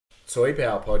Toy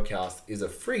Power Podcast is a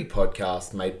free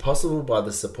podcast made possible by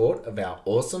the support of our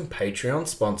awesome Patreon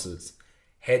sponsors.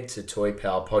 Head to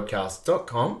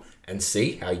toypowerpodcast.com and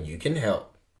see how you can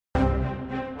help.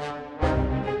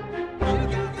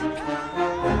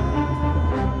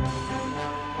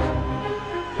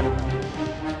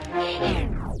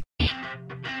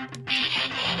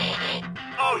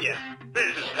 Oh yeah,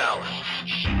 this is power.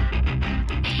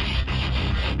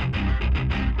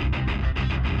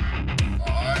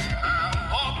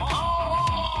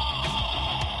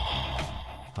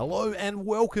 Hello and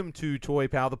welcome to Toy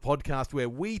Power, the podcast where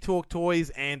we talk toys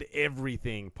and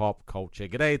everything pop culture.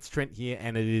 G'day, it's Trent here,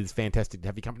 and it is fantastic to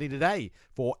have your company today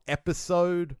for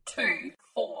episode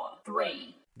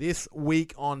 243. This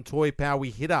week on Toy Power, we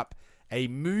hit up a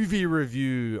movie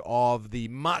review of the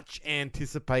much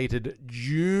anticipated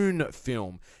Dune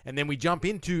film, and then we jump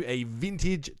into a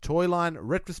vintage Toyline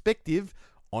retrospective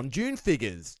on Dune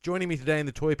figures. Joining me today in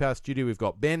the Toy Power studio, we've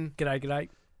got Ben. G'day.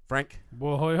 Frank.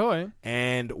 Well, hoy hoy.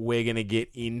 And we're going to get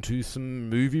into some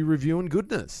movie review and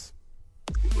goodness.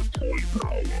 I'm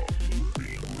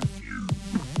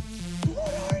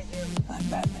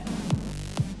Batman.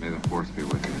 May the force be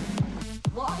with you.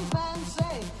 Wise man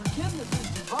say forgiveness is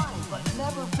divine, but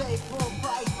never pay full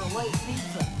price for late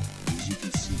pizza. As you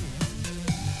can see.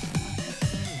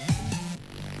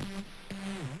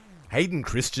 Hayden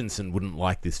Christensen wouldn't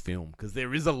like this film because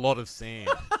there is a lot of sand.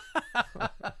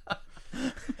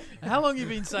 How long have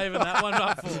you been saving that one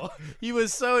up for? You were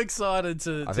so excited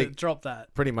to think- drop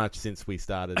that. Pretty much since we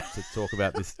started to talk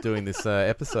about doing this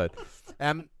episode.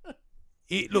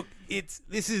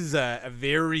 This is a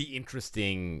very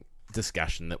interesting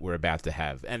discussion that we're about to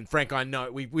have. And Frank, I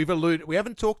know we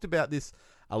haven't talked about this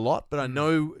a lot, but I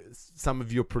know some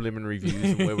of your preliminary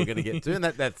views and where we're going to get to, and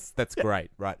that's great,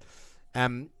 right?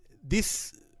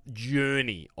 This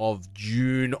journey of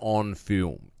Dune on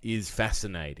film is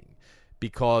fascinating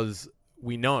because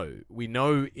we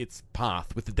know its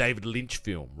path with the David Lynch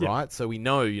film, right? Yep. So we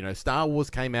know, Star Wars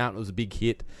came out and it was a big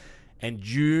hit. And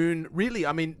Dune,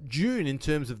 Dune in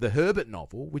terms of the Herbert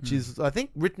novel, which is, I think,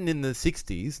 written in the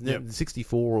 60s,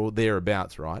 64 or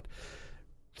thereabouts, right?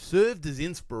 Served as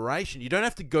inspiration. You don't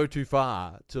have to go too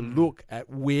far to look at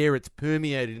where it's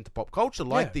permeated into pop culture,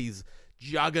 like these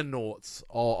juggernauts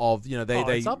of they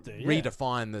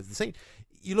redefine the scene.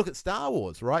 You look at Star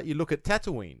Wars, right? You look at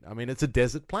Tatooine. I mean, it's a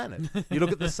desert planet. You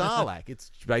look at the Sarlacc. It's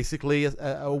basically a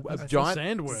giant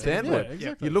sandworm. Sandworm. Yeah,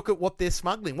 exactly. You look at what they're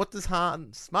smuggling. What does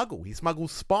Han smuggle? He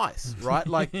smuggles spice, right?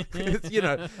 Like,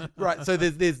 right. So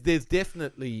there's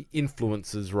definitely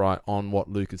influences, right, on what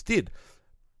Lucas did.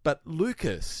 But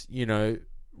Lucas,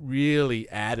 really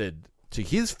added to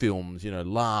his films,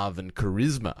 love and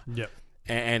charisma. Yep.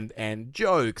 And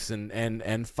jokes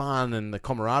and fun and the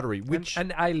camaraderie, which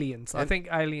and aliens. I think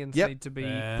aliens need to be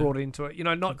brought into it.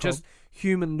 Not just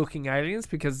human-looking aliens,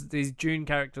 because these Dune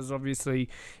characters, obviously,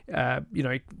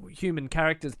 human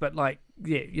characters, but wildly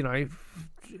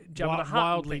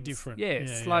different.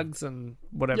 Slugs and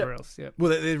whatever else. Yeah.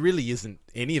 Well, there really isn't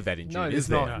any of that in Dune. No, is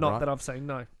there's there? not that I've seen.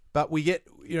 No, but we get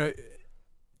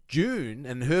Dune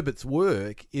and Herbert's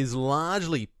work is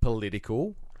largely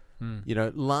political.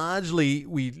 Largely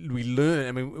we learn.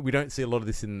 I mean, we don't see a lot of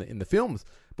this in the films,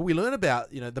 but we learn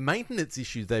about the maintenance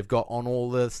issues they've got on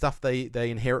all the stuff they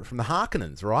inherit from the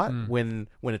Harkonnens, right? When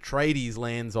Atreides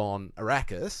lands on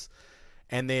Arrakis,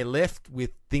 and they're left with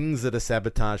things that are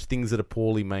sabotaged, things that are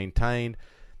poorly maintained.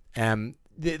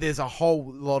 There's a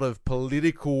whole lot of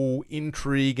political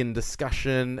intrigue and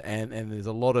discussion, and there's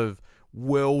a lot of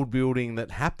world building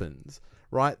that happens.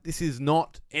 Right, this is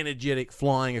not energetic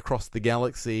flying across the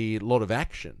galaxy, a lot of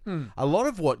action. A lot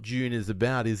of what Dune is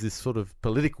about is this sort of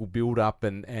political build-up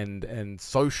and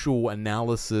social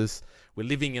analysis. We're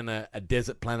living in a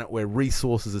desert planet where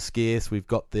resources are scarce. We've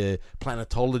got the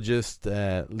planetologist,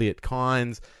 Liet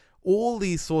Kynes, all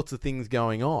these sorts of things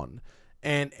going on.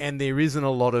 And there isn't a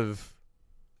lot of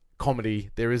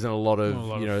comedy. There isn't a lot of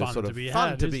fun to be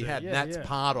had. And that's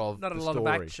part of not the a lot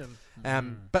story. of action.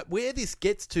 But where this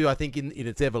gets to, I think, in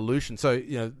its evolution, so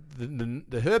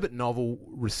the Herbert novel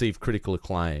received critical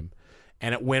acclaim,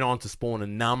 and it went on to spawn a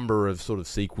number of sort of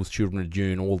sequels, Children of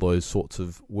Dune, all those sorts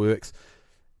of works.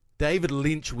 David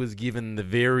Lynch was given the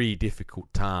very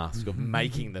difficult task of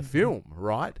making the film,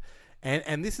 right?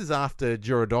 And this is after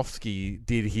Jodorowsky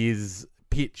did his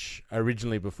pitch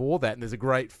originally before that, and there's a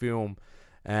great film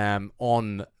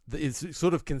it's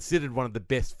sort of considered one of the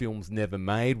best films never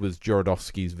made, was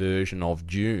Jodorowsky's version of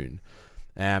Dune.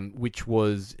 which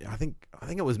was I think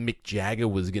it was Mick Jagger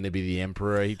was going to be the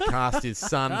Emperor. He cast his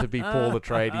son to be Paul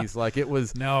Atreides. Like it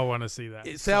was. Now I want to see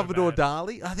that. Salvador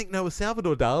Dali. I think no, it was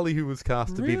Salvador Dali who was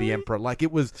cast to be the Emperor. Like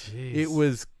it was. Jeez. It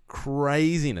was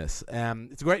craziness.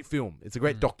 It's a great film. It's a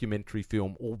great documentary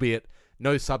film, albeit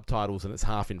no subtitles and it's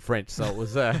half in French. So it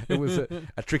was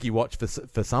a tricky watch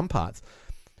for some parts.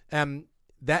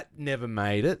 That never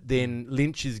made it. Then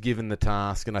Lynch is given the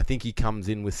task, and I think he comes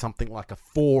in with something like a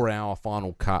 4-hour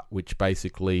final cut, which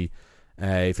basically,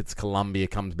 if it's Columbia,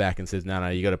 comes back and says, no,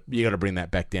 you got to bring that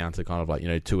back down to kind of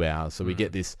like 2 hours. So we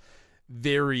get this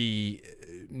very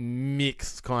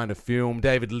mixed kind of film.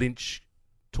 David Lynch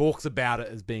talks about it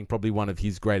as being probably one of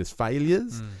his greatest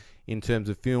failures in terms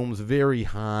of films. Very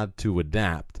hard to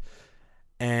adapt.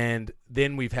 And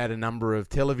then we've had a number of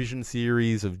television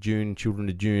series of Dune, Children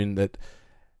of Dune, that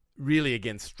really,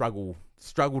 again, struggled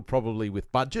probably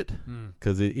with budget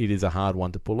because it is a hard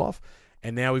one to pull off.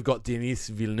 And now we've got Denis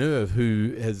Villeneuve,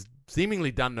 who has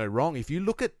seemingly done no wrong. If you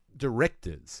look at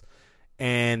directors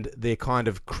and their kind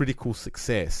of critical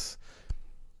success,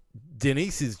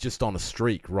 Denis is just on a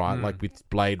streak, right? Like with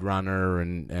Blade Runner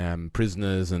and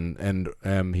Prisoners,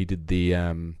 and he did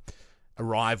the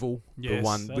Arrival, the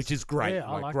one which is great,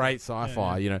 like great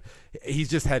sci-fi. Yeah. He's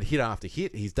just had hit after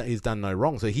hit. He's done no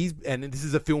wrong. So and this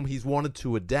is a film he's wanted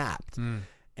to adapt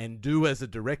and do as a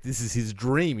director. This is his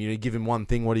dream. Give him one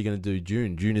thing. What are you going to do?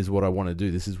 Dune is what I want to do.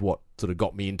 This is what sort of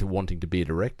got me into wanting to be a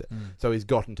director. So he's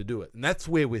gotten to do it, and that's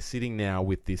where we're sitting now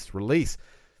with this release.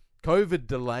 COVID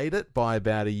delayed it by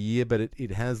about a year, but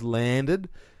it has landed.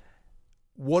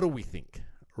 What do we think?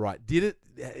 Right, did it?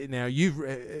 Now,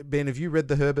 Ben, have you read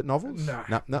the Herbert novels? No.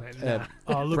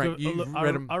 Frank,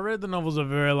 read them? I read the novels a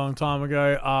very long time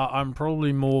ago. I'm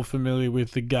probably more familiar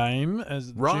with the game,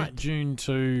 as Dune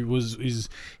 2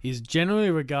 is generally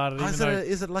regarded.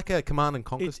 Is it like a Command and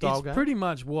Conquer style game? It's pretty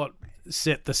much what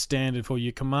set the standard for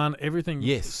your Command. Everything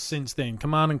since then,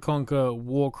 Command and Conquer,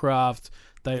 Warcraft.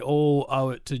 They all owe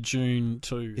it to Dune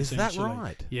 2. Is that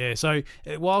right? Yeah. So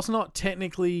whilst not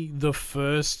technically the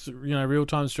first,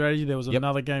 real-time strategy, there was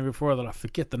another game before that I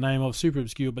forget the name of, super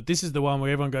obscure. But this is the one where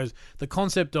everyone goes, the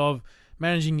concept of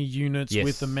managing your units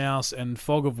with the mouse and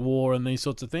fog of war and these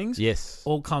sorts of things. Yes.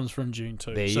 All comes from Dune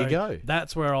 2. There you go.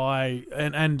 That's where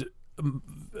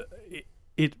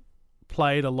it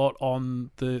played a lot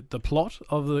on the plot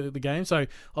of the game. So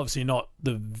obviously not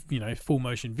the full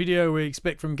motion video we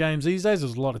expect from games these days.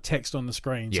 There's a lot of text on the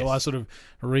screen. So I sort of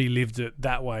relived it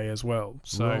that way as well.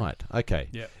 So right. Okay.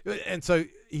 Yeah. And so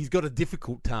he's got a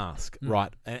difficult task,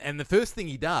 right? And the first thing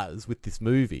he does with this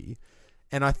movie,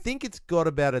 and I think it's got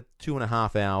about a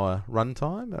 2.5 hour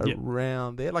runtime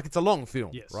around there. Like it's a long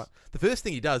film, right? The first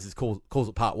thing he does is calls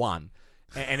it part 1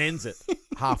 and ends it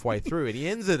halfway through. And he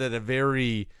ends it at a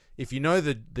very... If you know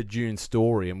the Dune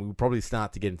story, and we'll probably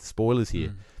start to get into spoilers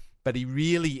here, but he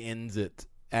really ends it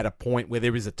at a point where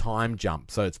there is a time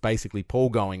jump. So it's basically Paul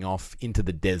going off into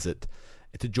the desert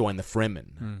to join the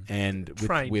Fremen, and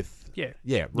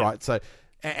right. So,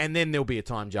 and then there'll be a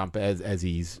time jump as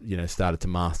he's started to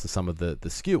master some of the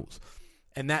skills,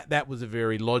 and that was a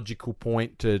very logical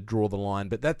point to draw the line.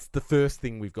 But that's the first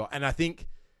thing we've got, and I think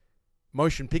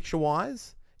motion picture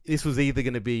wise, this was either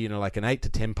going to be like an 8 to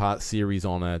 10 part series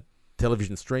on a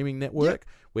television streaming network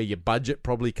where your budget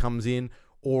probably comes in,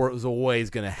 or it was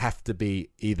always going to have to be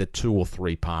either 2 or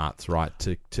 3 parts, right,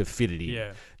 to fit it in.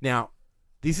 Yeah. Now,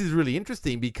 this is really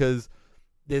interesting because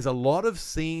there's a lot of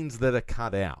scenes that are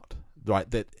cut out, right?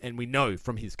 And we know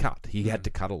from his cut he had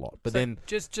to cut a lot. But then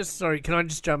just sorry, can I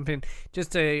just jump in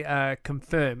just to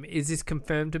confirm? Is this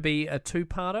confirmed to be a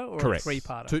 2-parter or correct. a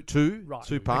 3-parter?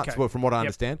 Two parts. Okay. Well, from what I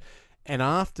understand. And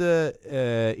after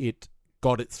it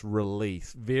got its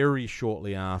release, very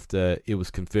shortly after it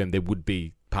was confirmed there would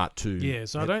be part 2. Yeah,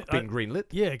 so I don't been greenlit.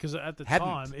 Yeah, because at the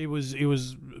time it was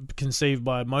conceived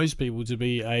by most people to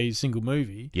be a single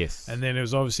movie. Yes, and then it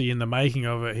was obviously in the making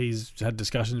of it. He's had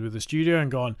discussions with the studio and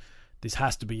gone, this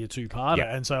has to be a 2-parter,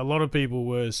 and so a lot of people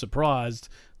were surprised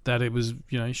that it was,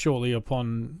 shortly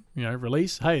upon,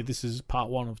 release, hey, this is part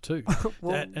 1 of 2.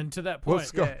 And to that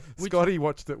point... Well, Scotty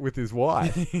watched it with his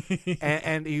wife,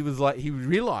 and he was like, he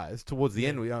realised towards the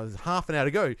end, it was half an hour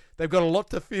to go, they've got a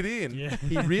lot to fit in. Yeah.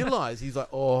 He realised, he's like,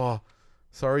 oh...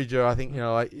 Sorry, Joe. I think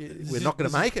we're not going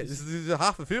to make it. This is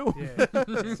half a film. Yeah.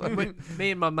 So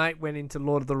me and my mate went into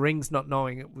Lord of the Rings, not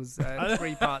knowing it was a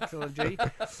 3-part trilogy,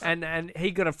 and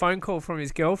he got a phone call from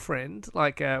his girlfriend,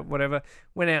 whatever.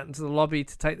 Went out into the lobby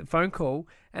to take the phone call,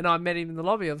 and I met him in the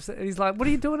lobby. And he's like, "What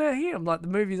are you doing out here?" I'm like, "The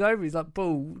movie's over." He's like,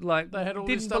 "Bull!" Like they had all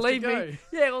didn't this stuff believe to go. me.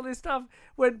 Yeah, all this stuff.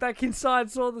 Went back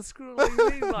inside, saw the screw.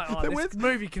 He's like, "Oh, this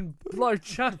movie can blow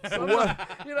chunks."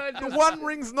 You know, The just, One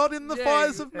Ring's not in the Yeah,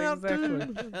 fires of Mount exactly.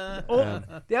 Doom. Or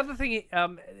the other thing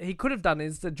he could have done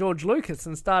is the George Lucas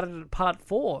and started at part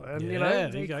 4, and you know there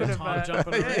he you go. could have Time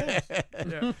jumping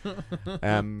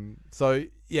around. So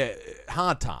yeah,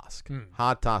 hard task,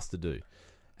 hard task to do.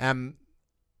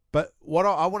 But what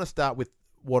I want to start with,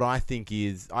 what I think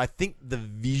the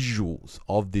visuals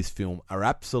of this film are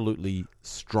absolutely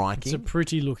striking. It's a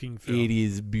pretty looking film. It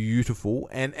is beautiful,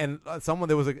 and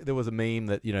there was a meme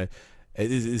that, you know,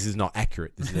 this is not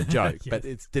accurate. This is a joke, but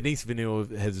it's Denis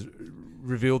Villeneuve has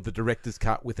revealed the director's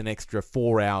cut with an extra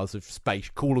 4 hours of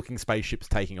cool looking spaceships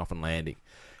taking off and landing.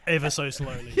 Ever so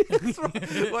slowly. That's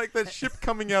right. Like that ship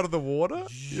coming out of the water,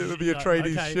 the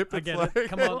Atreides Okay, ship. I It's get like, it.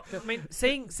 Come on. I mean,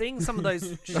 seeing some of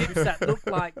those ships that look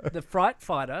like the Fright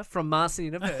Fighter from Master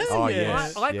Universe. Oh,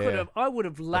 yes. I would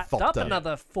have lapped up Thopter.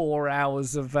 another 4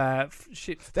 hours of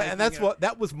ships. and that's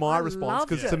that was my response, loved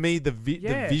because it. to me the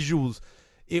Yeah. visuals,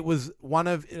 it was one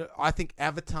of, I think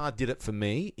Avatar did it for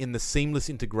me in the seamless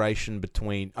integration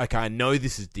between, okay, I know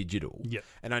this is digital, Yep.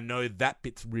 and I know that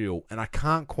bit's real, and I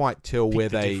can't quite tell Pick where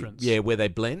the they difference. where they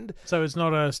blend. So it's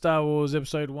not a Star Wars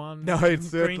Episode 1 No, it green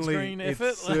certainly screen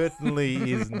effort?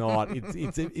 certainly is not.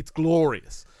 It's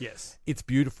glorious. Yes. It's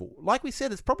beautiful. Like we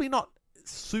said, it's probably not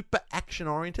super action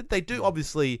oriented. They do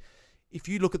obviously, if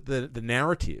you look at the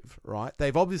narrative, right,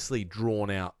 they've obviously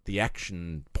drawn out the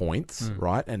action points,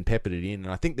 right, and peppered it in.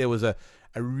 And I think there was a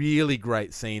really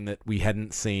great scene that we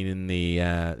hadn't seen in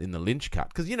the Lynch cut,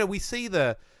 because, you know, we see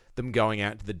them going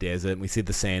out to the desert, and we see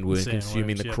the sandworm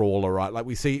consuming the yep. crawler, right? Like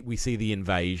we see the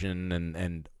invasion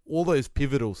and all those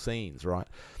pivotal scenes, right?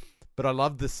 But I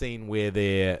love the scene where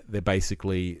they're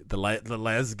basically the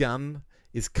las gun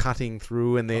is cutting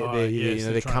through, and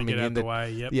they're coming in. The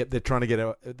way. Yep. Yep, they're trying to get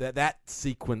out. That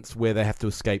sequence where they have to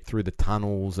escape through the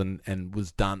tunnels and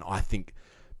was done, I think,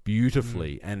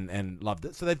 beautifully, and loved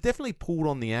it. So they've definitely pulled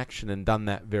on the action and done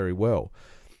that very well.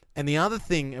 And the other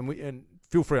thing, and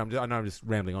feel free, I know I'm just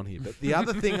rambling on here, but the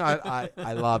other thing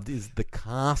I loved is the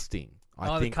casting.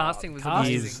 I think the casting was Cast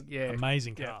amazing. is Yeah.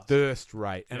 amazing cast. first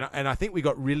rate, and I think we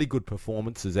got really good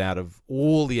performances out of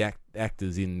all the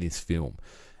actors in this film.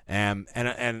 And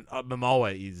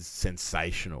Momoa is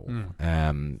sensational,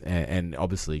 and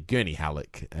obviously Gurney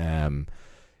Halleck.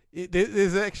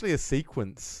 There's actually a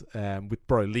sequence with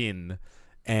Brolin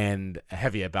and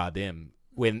Javier Bardem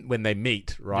when they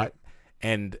meet, right?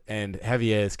 And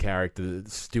Javier's character,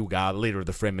 Stilgar, the leader of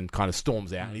the Fremen, kind of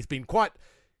storms out, and he's been quite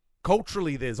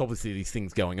culturally. There's obviously these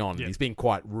things going on. Yep. He's been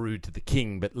quite rude to the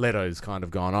king, but Leto's kind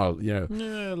of gone, oh, you know,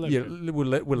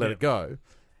 we'll let it go.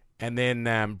 And then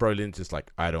Brolin's just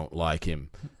like, I don't like him.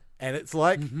 And it's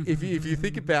like, if you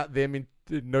think about them in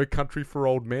No Country for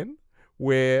Old Men,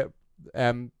 where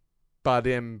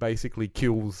Bardem basically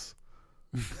kills...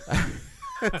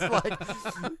 it's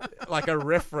like a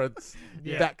reference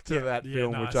back to that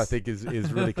film, nice. which I think is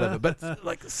really clever. But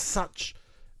like such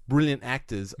brilliant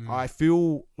actors, I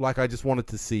feel like I just wanted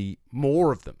to see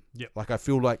more of them. Yep. Like I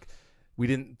feel like we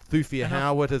didn't. Thufir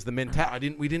Howard as the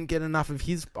mentat. We didn't get enough of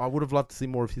his. I would have loved to see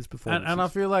more of his performance. And I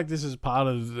feel like this is part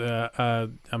of.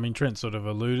 I mean, Trent sort of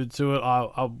alluded to it.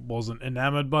 I wasn't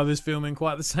enamored by this film in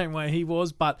quite the same way he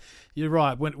was, but you're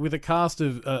right. With a cast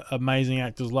of amazing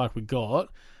actors like we got,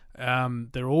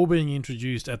 they're all being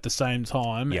introduced at the same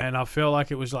time, and I felt like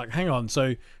it was like, hang on,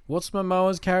 so what's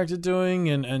Momoa's character doing,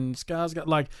 and Skarsgård?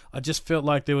 Like, I just felt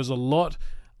like there was a lot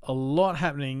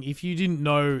happening if you didn't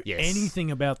know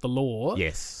anything about the lore.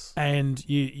 Yes. And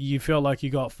you felt like you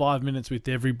got 5 minutes with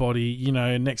everybody, you know,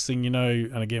 and next thing you know,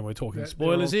 and again, we're talking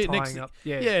spoilers here. Next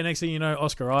thing you know,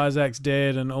 Oscar Isaac's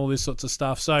dead and all this sorts of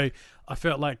stuff. So I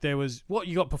felt like there was, what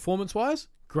you got performance-wise?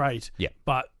 Great. Yeah.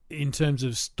 But in terms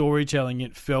of storytelling,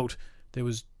 it felt there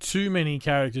was too many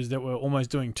characters that were almost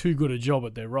doing too good a job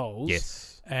at their roles.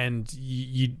 Yes. And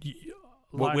you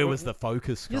like, where was the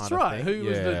focus? That's right. Who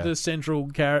was the central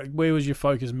character? Where was your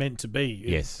focus meant to be?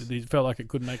 Yes. It felt like it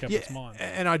couldn't make up its mind.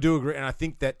 And I do agree. And I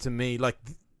think that to me, like,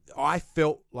 I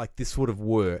felt like this would have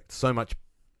worked so much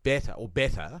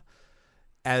better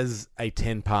as a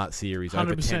 10-part series 100%.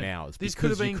 over 10 hours. This could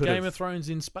have been Game of Thrones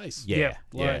in space. Yeah.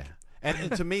 Like,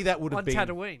 And to me, that would have On been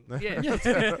Tatooine. Yeah.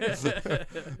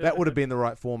 that would have been the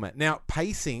right format. Now,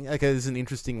 pacing, okay, this is an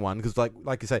interesting one because,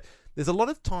 like you say, there's a lot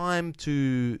of time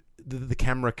to the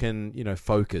camera can, you know,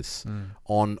 focus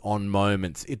on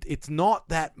moments. It's not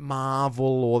that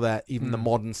Marvel or that even the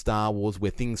modern Star Wars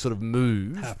where things sort of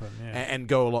move and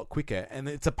go a lot quicker. And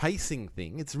it's a pacing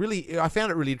thing. It's really, I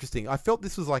found it really interesting. I felt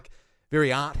this was like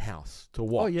very art house to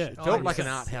watch. yeah. It felt like an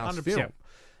art house 100%. film.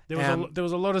 There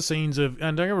was a lot of scenes of,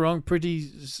 and don't get me wrong, pretty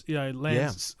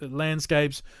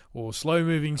landscapes or slow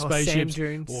moving sand spaceships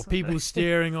dunes. or people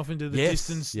staring off into the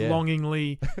distance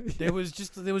longingly. There was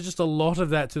just a lot of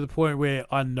that to the point where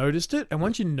I noticed it. And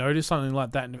once you notice something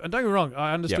like that, and don't get me wrong,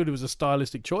 I understood it was a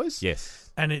stylistic choice. Yes.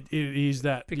 And it is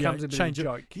that becomes a bit of a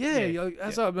joke.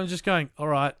 I'm just going, all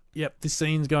right, this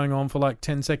scene's going on for like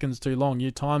 10 seconds too long.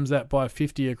 You times that by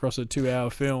 50 across a 2-hour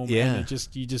film, and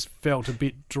you just felt a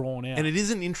bit drawn out. And it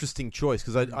is an interesting choice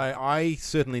because I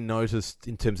certainly noticed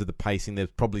in terms of the pacing, there's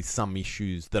probably some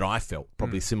issues that I felt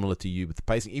probably similar to you with the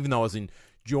pacing, even though I was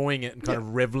enjoying it and kind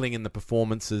of reveling in the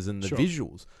performances and the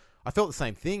visuals. I felt the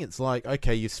same thing. It's like,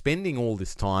 okay, you're spending all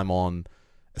this time on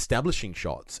establishing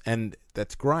shots, and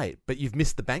that's great, but you've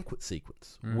missed the banquet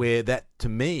sequence where that, to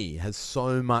me, has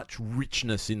so much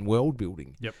richness in world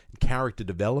building and character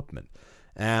development.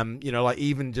 Like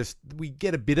even just we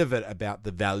get a bit of it about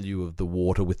the value of the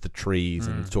water with the trees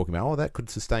and talking about that could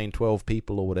sustain 12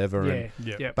 people or whatever.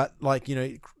 But like,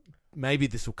 maybe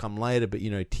this will come later, but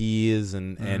tears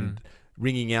and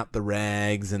wringing out the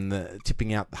rags and the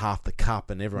tipping out half the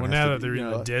cup and everyone. Well, has now to, that they're in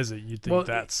the desert, you'd think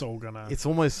that's all gonna. It's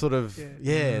almost sort of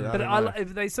But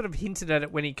they sort of hinted at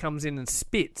it when he comes in and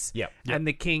spits. And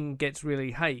the king gets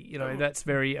really, that's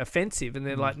very offensive, and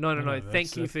they're like, no,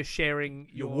 thank you for sharing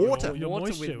your water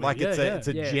with me. Like it's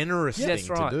a generous thing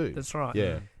to do. That's right.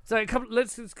 Yeah. So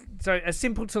a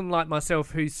simpleton like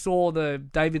myself who saw the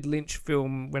David Lynch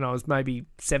film when I was maybe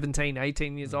 17,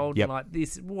 18 years old, and like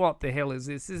this, what the hell is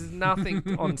this? This is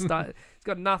nothing on Star. It's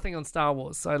got nothing on Star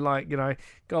Wars. So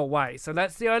go away. So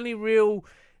that's the only real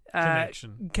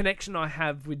connection I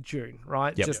have with Dune.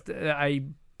 Right, just a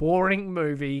boring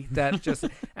movie that just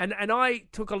and I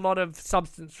took a lot of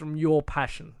substance from your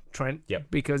passion, Trent,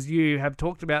 because you have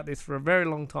talked about this for a very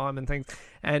long time and things,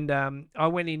 and I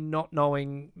went in not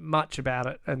knowing much about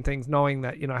it and things, knowing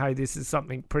that hey, this is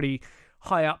something pretty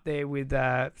high up there with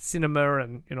cinema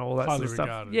and all that sort of stuff.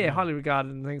 Highly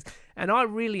regarded and things, and I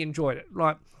really enjoyed it.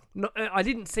 Like, I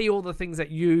didn't see all the things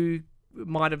that you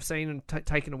might have seen and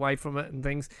taken away from it and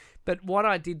things, but what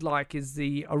I did like is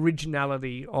the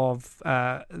originality of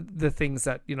the things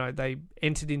that they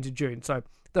entered into Dune. So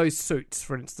those suits,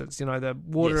 for instance, the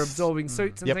water absorbing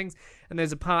suits and things, and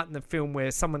there's a part in the film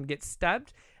where someone gets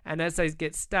stabbed, and as they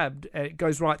get stabbed, it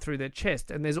goes right through their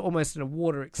chest, and there's almost a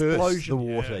water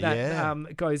explosion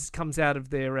comes out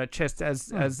of their chest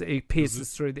as it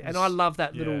pierces through and I love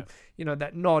that little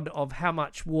that nod of how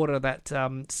much water that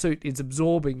suit is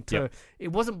absorbing.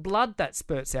 It wasn't blood that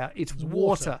spurts out; it's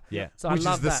water. So which I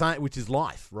love is the that. same, which is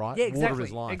life, right? Yeah, exactly. Water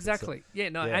is life. Exactly.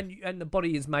 And the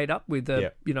body is made up with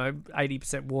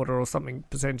 80% water or something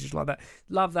percentage like that.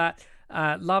 Love that.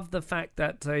 Love the fact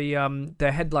that they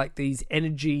had like these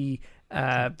energy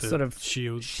sort of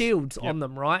shields on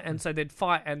them, right? And so they'd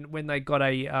fight, and when they got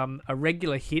a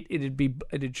regular hit,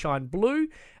 it'd shine blue,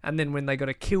 and then when they got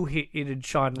a kill hit, it'd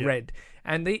shine red.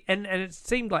 And it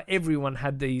seemed like everyone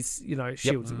had these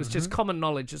shields. It was just common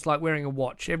knowledge. It's like wearing a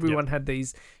watch. Everyone had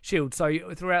these shields.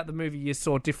 So throughout the movie, you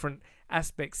saw different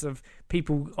aspects of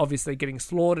people obviously getting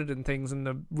slaughtered and things, and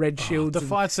the red shields. The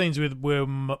fight scenes where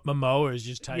Momoa is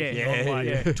just taking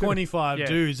on 25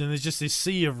 dudes, and there's just this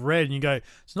sea of red, and you go,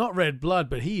 it's not red blood,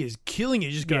 but he is killing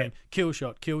it, just going kill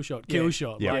shot, kill shot, kill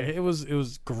shot. Like, it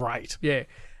was great. Yeah.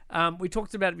 We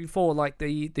talked about it before, like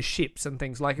the ships and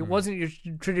things. Like, it wasn't your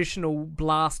traditional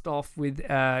blast off with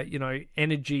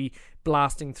energy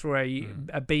blasting through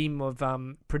a beam of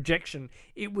projection.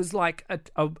 It was like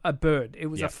a bird. It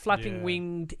was a flapping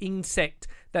winged insect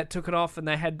that took it off, and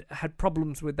they had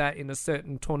problems with that in a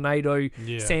certain tornado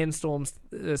sandstorm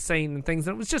scene and things.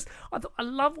 And it was just, I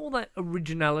love all that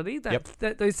originality,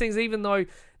 that those things, even though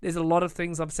there's a lot of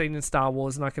things I've seen in Star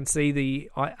Wars, and I can see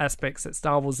the aspects that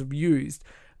Star Wars have used.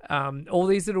 All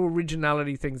these little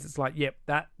originality things, it's like,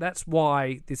 that's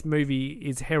why this movie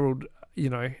is heralded,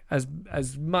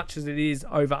 as much as it is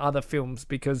over other films,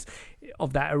 because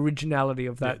of that originality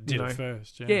of that. Did it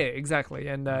first, exactly,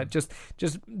 and just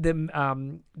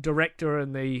the director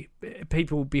and the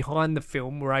people behind the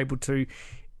film were able to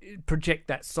project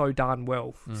that so darn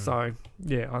well. So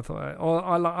I thought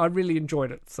I really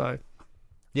enjoyed it. So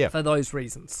for those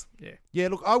reasons,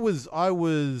 Look, I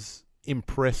was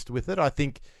impressed with it. I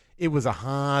think it was a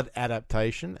hard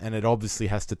adaptation, and it obviously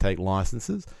has to take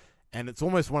licenses, and it's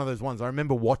almost one of those ones. I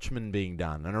remember Watchmen being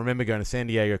done, and I remember going to San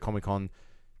Diego Comic-Con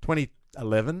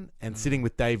 2011 and sitting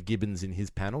with Dave Gibbons in his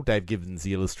panel. Dave Gibbons,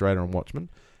 the illustrator on Watchmen,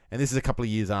 and this is a couple of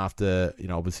years after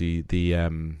obviously the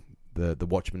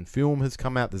Watchmen film has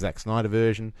come out, the Zack Snyder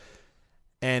version,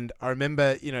 and I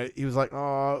remember he was like,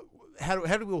 how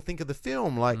do we all think of the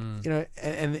film, like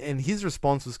and his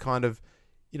response was kind of,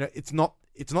 it's not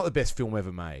the best film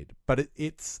ever made, but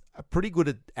it's a pretty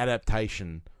good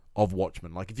adaptation of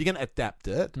Watchmen. Like, if you're going to adapt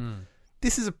it,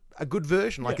 this is a good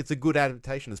version. Like, it's a good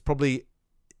adaptation.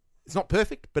 It's not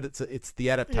perfect, but it's the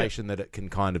adaptation that it can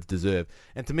kind of deserve.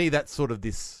 And to me, that's sort of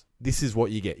this is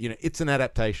what you get. It's an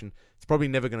adaptation. It's probably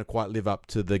never going to quite live up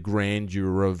to the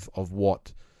grandeur of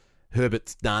what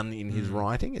Herbert's done in his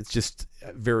writing. It's just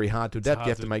very hard to adapt. You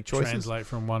have to make choices. Translate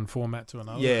from one format to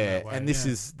another. Yeah, and this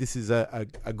is a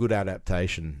good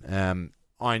adaptation.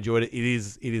 I enjoyed it.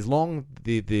 It is long.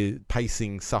 The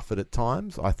pacing suffered at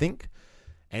times, I think,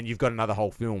 and you've got another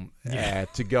whole film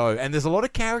to go. And there's a lot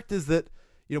of characters that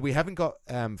we haven't got.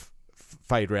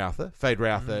 Fade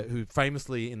Routher, who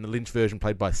famously in the Lynch version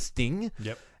played by Sting.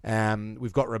 Yep.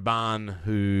 We've got Raban,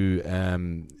 who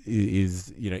is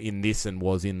in this and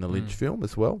was in the Lynch film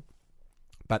as well.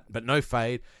 But no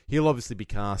Fade. He'll obviously be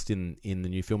cast in the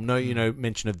new film. No,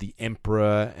 mention of the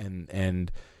Emperor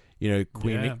and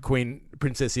Queen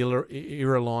Princess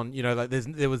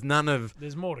Irulan. There was none of.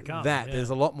 There's more to come. That there's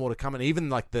a lot more to come, and even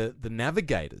like the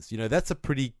Navigators. That's a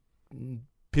pretty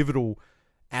pivotal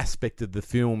aspect of the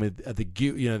film.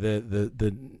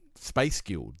 The Space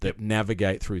Guild that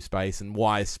navigate through space and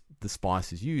why the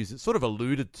spice is used. It's sort of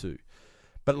alluded to,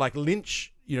 but like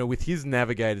Lynch, with his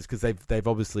navigators, because they've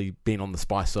obviously been on the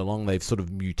spice so long, they've sort of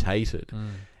mutated,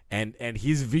 and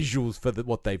his visuals for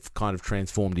what they've kind of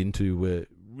transformed into were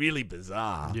really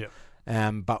bizarre. Yeah.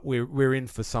 But we're in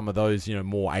for some of those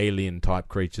more alien type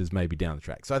creatures maybe down the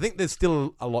track. So I think there's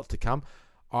still a lot to come.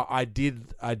 I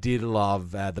did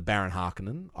love the Baron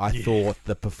Harkonnen. I thought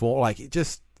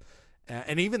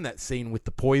and even that scene with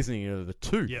the poisoning of the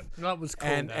tooth. Yeah, that was cool.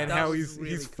 And that how was he's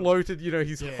really cool. floated.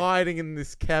 He's hiding in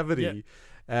this cavity.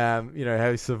 How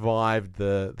he survived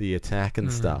the attack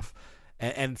and stuff.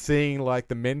 And seeing like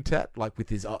the Mentat, like with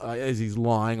his as he's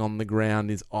lying on the ground,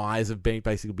 his eyes have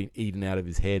basically been eaten out of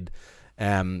his head.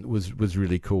 Was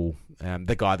really cool.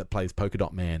 The guy that plays Polka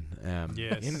Dot Man.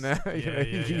 Yes.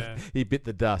 He bit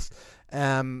the dust.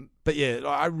 But yeah,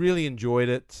 I really enjoyed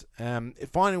it.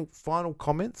 Final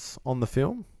comments on the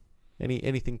film?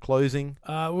 Anything closing?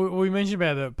 We mentioned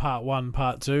about the part 1,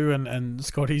 part 2, and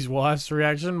Scotty's wife's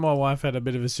reaction. My wife had a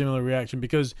bit of a similar reaction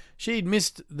because she'd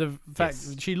missed the fact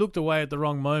that she looked away at the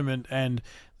wrong moment, and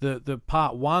the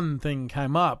part 1 thing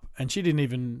came up, and she didn't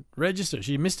even register.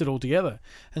 She missed it altogether,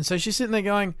 and so she's sitting there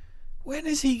going, "When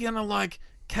is he gonna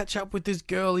catch up with this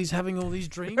girl he's having all these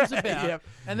dreams about?" Yep.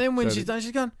 And then when she's done,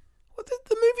 she's going, "Well,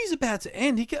 the movie's about to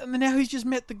end. And now he's just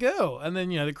met the girl." And then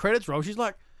the credits roll. She's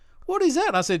like, "What is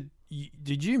that?" I said,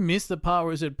 "Did you miss the part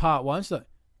where it said part 1?" She's like,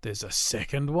 "There's a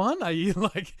second one?" Are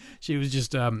you she was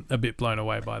just a bit blown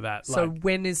away by that. So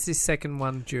when is this second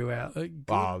one due out? Good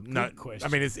question. I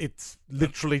mean, it's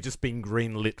literally just been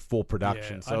greenlit for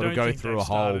production, Yeah, so I it'll don't go think through they've a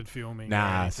whole. started filming or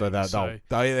Nah, so anything,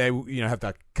 they have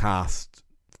to cast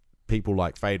people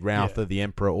like Fade Routher, the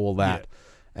Emperor, all that.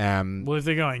 Well, if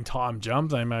they're going time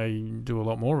jump, they may do a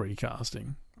lot more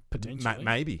recasting. Potentially.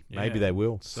 Maybe they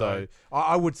will. So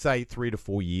I would say 3 to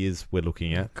 4 years we're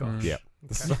looking at. Gosh. Yeah.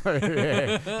 So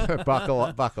buckle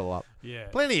up. Yeah.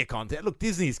 Plenty of content. Look,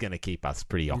 Disney's going to keep us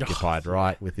pretty occupied,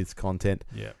 right, with its content.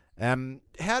 Yeah.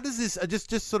 How does this?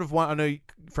 Just sort of. I know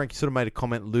Frankie sort of made a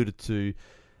comment, alluded to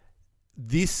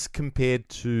this compared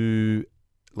to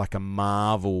like a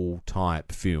Marvel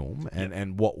type film,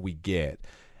 and what we get,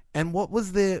 and what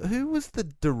was there? Who was the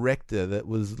director that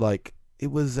was like?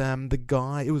 It was the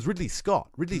guy. It was Ridley Scott.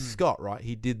 Scott, right?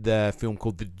 He did the film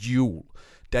called The Duel.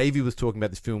 Davey was talking about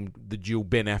this film, The Duel.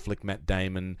 Ben Affleck, Matt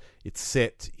Damon. It's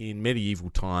set in medieval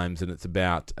times, and it's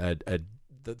about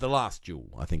the last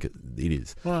duel. I think it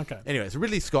is. Oh, okay. Anyway, it's a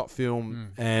Ridley Scott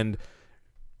film, and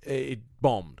it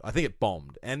bombed. I think it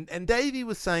bombed. And Davey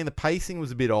was saying the pacing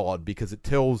was a bit odd because it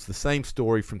tells the same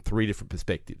story from 3 different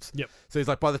perspectives. Yep. So it's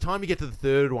like by the time you get to the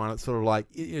third one, it's sort of like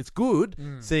it's good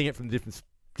seeing it from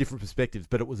different perspectives,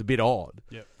 but it was a bit odd.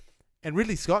 Yep. And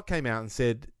Ridley Scott came out and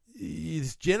said,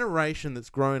 this generation that's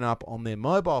grown up on their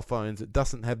mobile phones that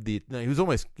doesn't have he was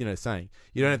almost saying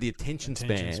you don't have the attention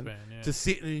span to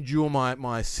sit and endure my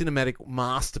cinematic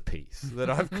masterpiece that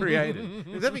I've created.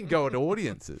 He was having go at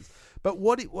audiences. But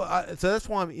so that's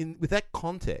why I'm in with that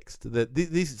context that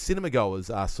these cinema goers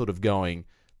are sort of going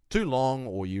too long,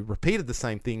 or you repeated the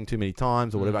same thing too many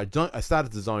times or whatever. I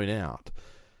started to zone out.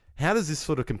 How does this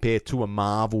sort of compare to a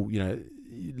Marvel?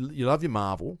 You love your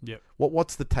Marvel. Yep.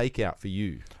 What's the takeout for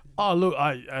you? Oh, look,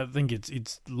 I think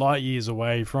it's light years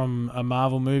away from a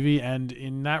Marvel movie, and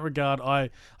in that regard,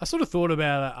 I sort of thought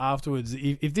about it afterwards.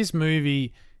 If this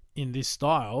movie in this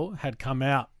style had come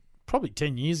out probably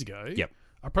 10 years ago, yep,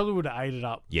 I probably would have ate it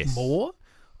up yes. more.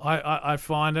 I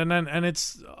find, and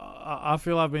it's I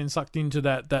feel I've been sucked into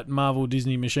that Marvel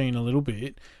Disney machine a little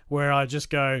bit, where I just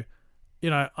go,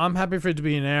 I'm happy for it to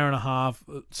be an hour and a half,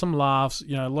 some laughs,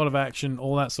 a lot of action,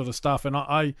 all that sort of stuff. And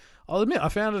I'll admit, I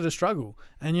found it a struggle.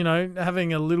 And,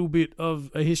 having a little bit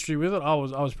of a history with it, I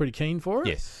was pretty keen for it.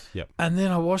 Yes. Yep. And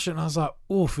then I watched it and I was like,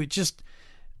 oof, it just,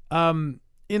 in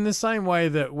the same way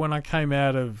that when I came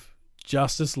out of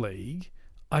Justice League,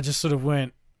 I just sort of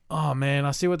went, oh man,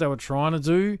 I see what they were trying to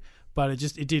do, but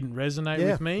it didn't resonate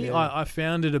with me. Yeah. I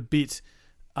found it a bit,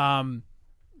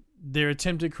 their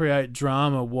attempt to create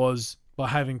drama was by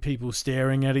having people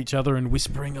staring at each other and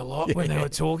whispering a lot when they were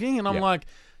talking, and I'm like,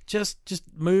 just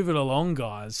move it along,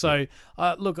 guys. So,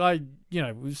 look,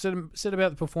 we've said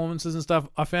about the performances and stuff.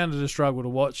 I found it a struggle to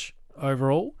watch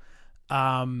overall.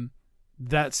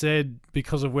 That said,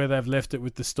 because of where they've left it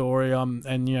with the story, and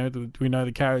we know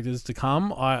the characters to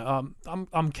come,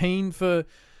 I'm keen for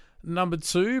number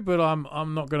 2, but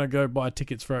I'm not going to go buy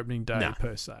tickets for opening day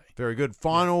per se. Very good.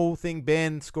 Final thing,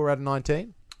 Ben, score out of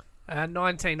 19.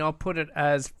 19, I'll put it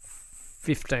as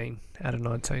 15 out of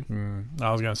 19.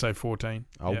 I was going to say 14.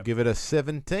 I'll give it a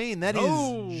 17. That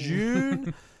is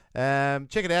June.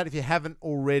 Check it out if you haven't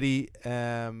already.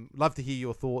 Love to hear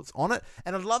your thoughts on it.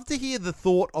 And I'd love to hear the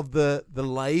thought of the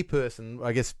lay person,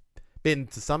 I guess, Ben,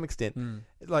 to some extent.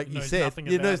 Like you said,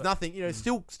 knows nothing.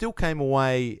 Still came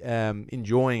away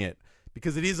enjoying it.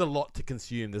 Because it is a lot to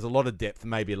consume. There's a lot of depth,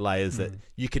 maybe layers that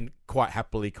you can quite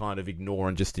happily kind of ignore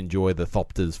and just enjoy the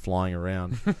thopters flying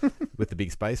around with the big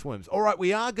space worms. All right,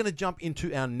 we are going to jump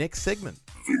into our next segment.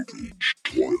 Vintage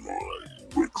Twilight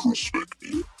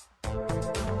Retrospective.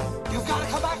 You've got to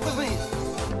come back with me.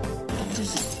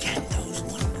 Just get those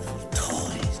wonderful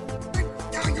toys.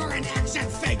 You're an action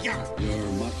figure. You're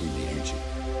mocking me, aren't you?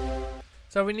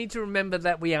 So we need to remember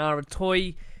that we are a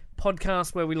toy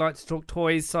podcast where we like to talk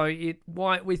toys, so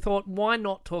we thought, why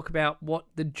not talk about what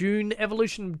the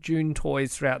evolution of June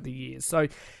toys throughout the years. So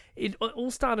it all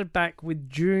started back with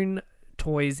June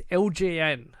Toys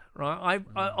LJN, right?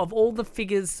 Of all the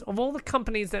figures, of all the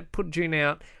companies that put June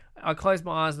out, I closed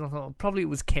my eyes and I thought probably it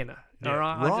was Kenner. Yeah, all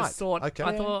right? Right. I just thought, Okay.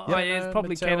 it's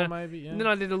probably Mattel Kenner. maybe, yeah. And then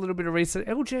I did a little bit of research.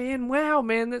 LJN, wow,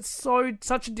 man, that's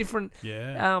such a different,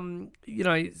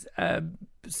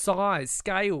 size,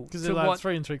 scale. Because they're like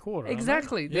 3 3/4.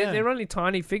 Exactly. They're only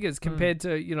tiny figures compared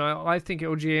to, I think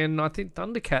LGN, I think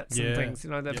Thundercats and things.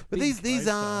 But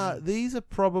these are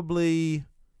probably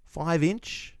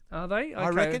 5-inch. Are they? Okay. I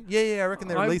reckon. Yeah, I reckon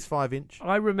they're at least 5-inch.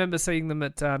 I remember seeing them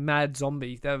at Mad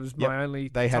Zombie. That was my only.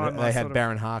 They had time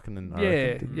Baron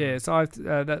Harkonnen. So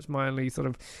that's my only sort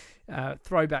of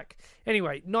throwback.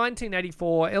 Anyway,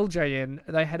 1984 LJN.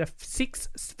 They had a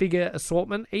 6-figure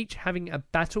assortment, each having a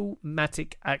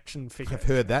Battle-matic action figure. I've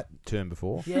heard that term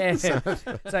before. Yeah.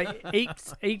 So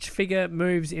each figure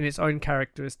moves in its own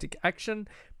characteristic action.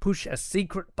 Push a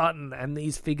secret button, and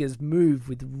these figures move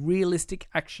with realistic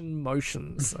action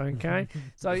motions. Okay,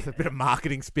 so a bit of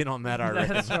marketing spin on that, I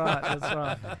reckon. That's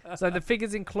right. So the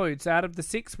figures include. So out of the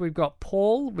 6, we've got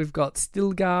Paul, we've got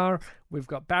Stilgar, we've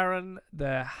got Baron,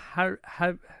 the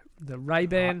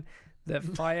Ray-Ban, the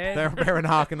Fayed, Baron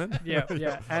Harkonnen.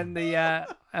 yeah, and the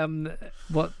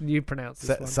what you pronounce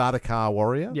this one? Sardaukar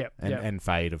Warrior. Yeah, and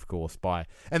Fade, of course.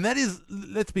 And that is,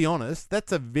 let's be honest,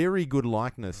 that's a very good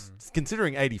likeness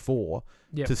considering 84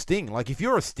 to Sting. Like if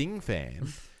you're a Sting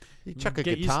fan, you chuck a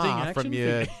guitar from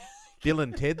your Bill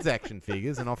and Ted's action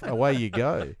figures, and away you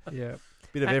go. Yeah.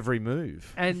 Bit of every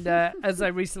move. And as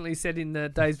they recently said in the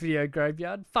Days Video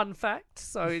Graveyard, fun fact.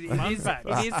 So it is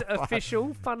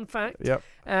official. Fun fact. Yep.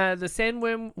 The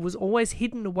Sandworm was always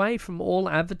hidden away from all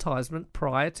advertisement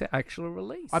prior to actual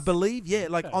release. I believe,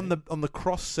 on the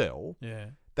cross sell. Yeah.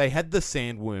 They had the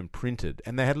Sandworm printed,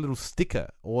 and they had a little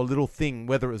sticker or a little thing,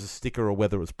 whether it was a sticker or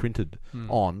whether it was printed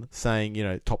on,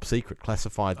 saying top secret,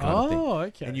 classified kind of thing. Oh,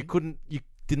 okay. And you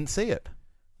didn't see it.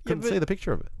 Couldn't see the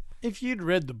picture of it. If you'd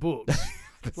read the books,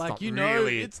 it's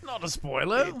not a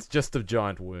spoiler. It's just a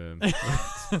giant worm.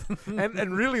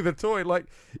 and really the toy, like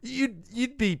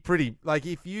you'd be pretty, like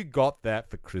if you got that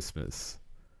for Christmas,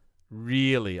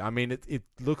 really, I mean it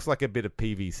looks like a bit of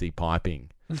PVC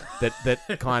piping that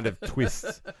kind of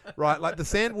twists, right? Like the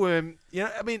Sandworm,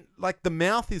 I mean, like the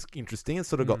mouth is interesting. It's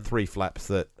sort of got 3 flaps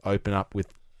that open up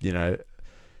with,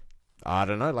 I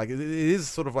don't know, like it is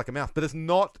sort of like a mouth, but it's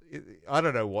not. I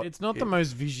don't know what. It's not the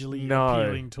most visually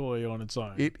appealing toy on its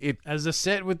own. It as a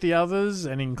set with the others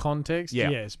and in context,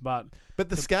 yes, but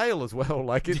the scale as well,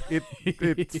 like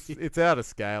it's out of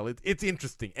scale. It's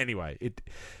interesting anyway.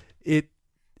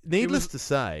 Needless to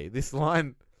say, this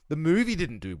line, the movie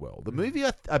didn't do well. The movie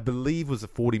I believe was a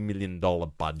 $40 million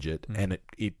budget, and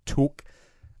it took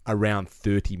around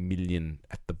 30 million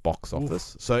at the box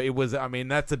office. So it was. I mean,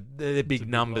 they're big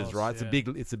numbers, loss, right?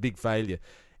 yeah. It's a big failure,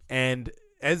 and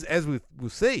as we'll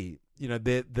see,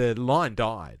 the line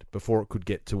died before it could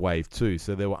get to Wave 2.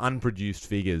 So there were unproduced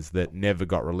figures that never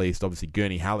got released. Obviously,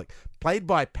 Gurney Halleck, played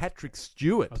by Patrick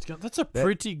Stewart. That's a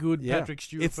pretty good Patrick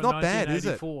Stewart. It's for not bad, is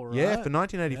it? 1984, right? Yeah, for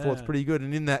 1984, it's pretty good.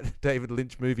 And in that David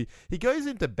Lynch movie, he goes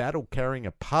into battle carrying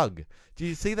a pug. Do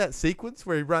you see that sequence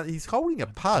where he's holding a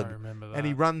pug, remember that. and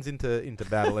he runs into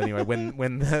battle anyway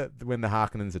when the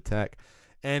Harkonnens attack.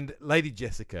 And Lady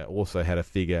Jessica also had a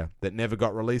figure that never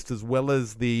got released, as well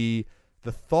as the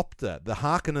Thopter, the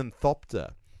Harkonnen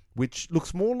Thopter, which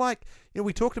looks more like,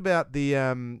 we talked about the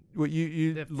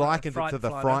you likened it to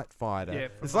the Fright Fighter. Yeah,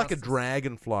 it's like a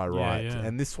dragonfly, right? Yeah.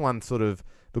 And this one sort of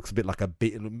looks a bit like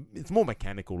it's more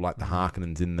mechanical, like the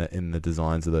Harkonnens in the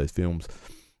designs of those films.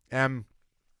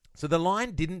 So the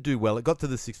line didn't do well. It got to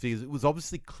the six figures. It was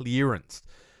obviously clearanced,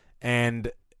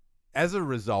 and as a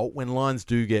result, when lines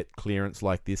do get clearance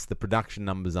like this, the production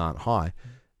numbers aren't high.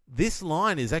 This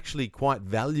line is actually quite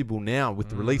valuable now with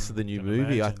the release of the new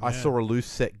movie. Imagine, I saw a loose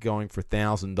set going for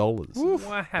 $1,000.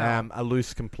 Wow. A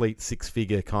loose, complete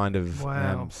six-figure kind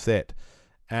of set.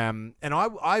 And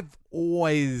I've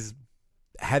always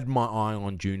had my eye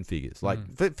on Dune figures, like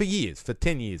for years, for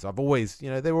 10 years. I've always,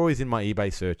 they're always in my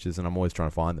eBay searches, and I'm always trying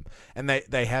to find them. And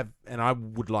they have, and I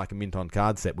would like a mint on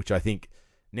card set, which I think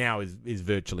now is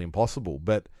virtually impossible,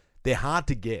 but they're hard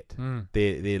to get.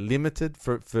 They're limited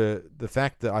for the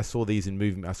fact that I saw these in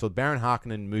movie. I saw Baron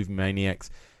Harkonnen Movie Maniacs,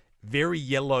 very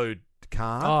yellowed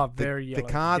card. Oh, very yellow.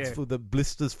 The cards for the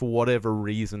blisters, for whatever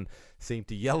reason, seem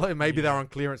to yellow. Maybe they're on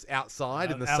clearance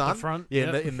outside in the out sun. the front.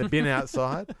 Yeah, in the bin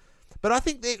outside. But I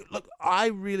think I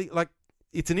really like.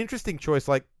 It's an interesting choice.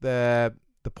 Like the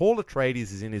Paul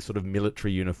Atreides is in his sort of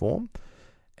military uniform,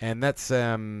 and that's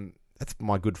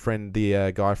my good friend,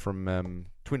 the guy from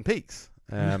Twin Peaks.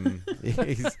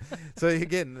 So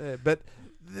again, but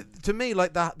to me,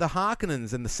 like the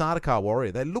Harkonnens and the Sardaukar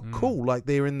warrior, they look cool. Like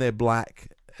they're in their black.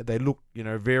 They look,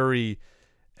 very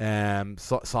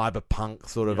cyberpunk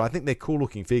sort of. I think they're cool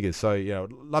looking figures. So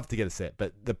love to get a set,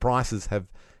 but the prices have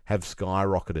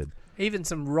skyrocketed. Even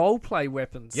some role play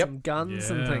weapons, Yep. some guns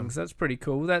and Yeah. things. That's pretty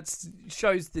cool. That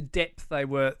shows the depth they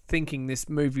were thinking this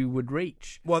movie would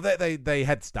reach. Well, they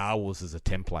had Star Wars as a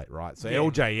template, right? So Yeah.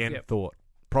 LJN Yep. thought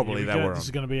probably they were. This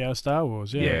is going to be our Star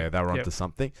Wars. Yeah, they were onto Yep.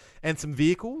 something. And some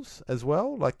vehicles as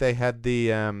well. Like they had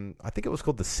the, I think it was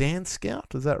called the Sand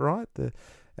Scout. Is that right?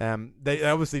 They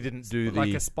obviously didn't do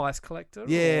Like a spice collector?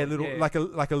 yeah, or- like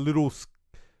a little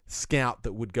scout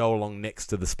that would go along next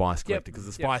to the spice collector, because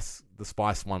the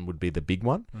spice one would be the big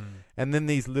one. And then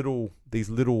these little I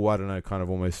don't know, kind of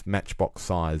almost matchbox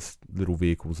size little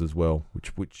vehicles as well,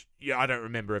 which I don't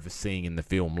remember ever seeing in the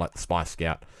film, like the Spice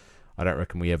Scout. I don't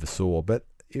reckon we ever saw, but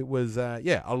it was a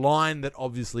line that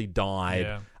obviously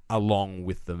died along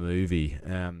with the movie.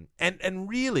 And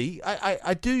really,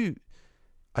 I do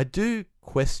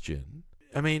question.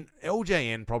 I mean,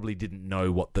 LJN probably didn't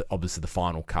know what obviously the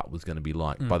final cut was going to be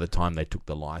like by the time they took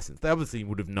the license. They obviously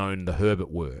would have known the Herbert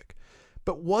work.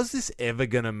 But was this ever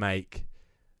going to make...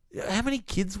 How many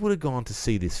kids would have gone to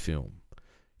see this film?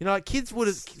 Kids would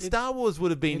have... Star Wars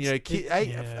would have been, a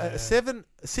 6, 7,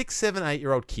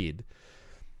 8-year-old kid,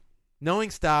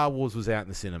 knowing Star Wars was out in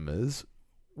the cinemas,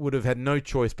 would have had no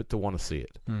choice but to want to see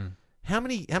it. How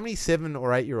many 7 or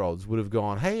 8-year-olds would have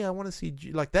gone, hey, I want to see...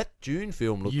 Like, that Dune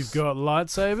film looks... You've got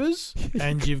lightsabers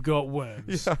and you've got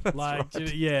worms. Yeah, that's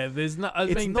right. There's not...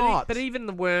 It's not. But even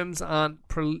the worms aren't,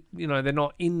 they're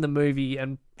not in the movie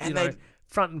and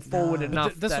front and forward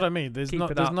enough. That's what I mean. There's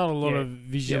not a lot of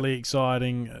visually Yep.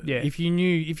 exciting. Yeah. If you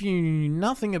knew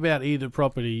nothing about either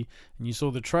property and you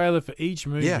saw the trailer for each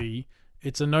movie,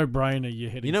 it's a no-brainer. You're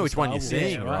heading. You know to which one Star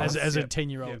you're Wars, seeing, right? As a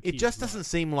 10-year-old. It kid, just doesn't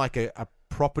seem like a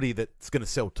property that's going to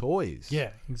sell toys.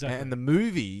 Yeah, exactly. And the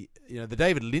movie, the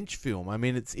David Lynch film, I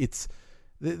mean, it's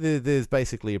there's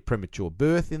basically a premature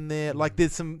birth in there. Like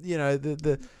there's some,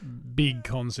 the big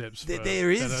concepts.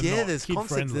 there is, there's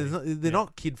concepts. Kid-friendly. They're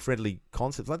not kid-friendly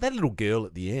concepts. Like that little girl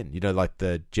at the end, like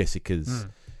the Jessica's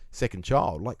second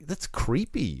child. Like that's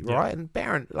creepy, right? And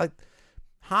Baron, like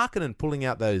Harkonnen pulling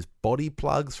out those body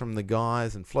plugs from the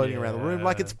guys and floating around the room.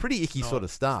 Like it's pretty icky sort of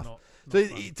stuff. So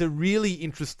it's a really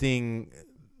interesting,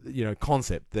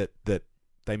 concept that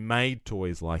they made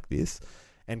toys like this,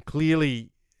 and clearly,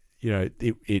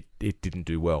 it didn't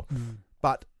do well.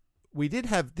 But we did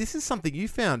have. This is something you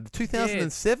found.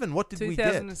 2007. What did we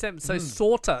get? 2007. So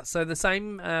Sorta. So the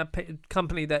same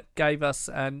company that gave us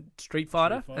Street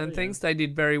Fighter and things. They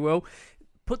did very well.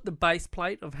 put the base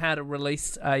plate of how to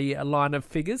release a line of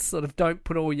figures. Sort of don't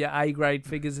put all your A-grade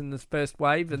figures in this first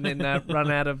wave and then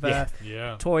run out of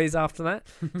toys after that.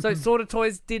 So Sort of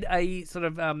Toys did a sort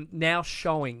of now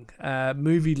showing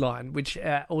movie line, which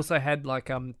also had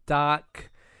like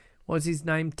Dark... What was his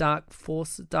name? Dark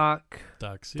City?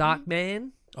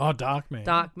 Darkman. Oh, Darkman.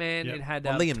 Darkman. Yep. It had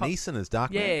Liam Neeson as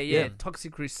Darkman. Yeah.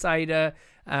 Toxic Crusader,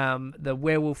 The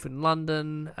Werewolf in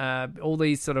London, all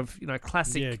these sort of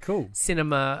classic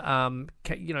cinema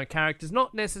characters.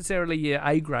 Not necessarily your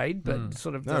A grade, but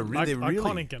sort of really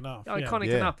iconic enough.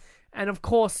 Iconic enough. And of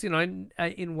course, in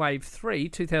Wave 3,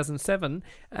 2007,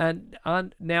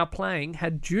 and now playing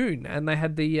had Dune, and they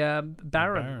had the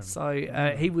Baron.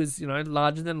 So he was,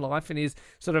 larger than life in his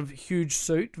sort of huge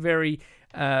suit, very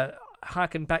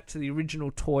harken back to the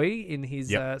original toy in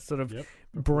his sort of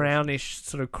brownish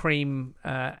sort of cream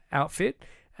outfit.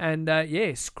 And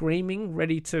screaming,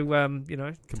 ready to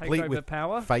complete take over with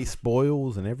power, face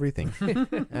boils and everything.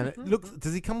 And it looks.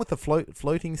 Does he come with a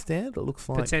floating stand? It looks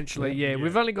like potentially. Yeah.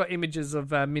 We've only got images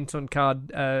of Mint on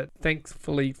card,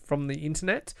 thankfully from the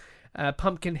internet.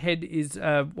 Pumpkinhead is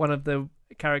one of the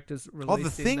characters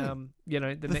released the Thing.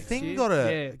 The next Thing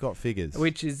year. got figures,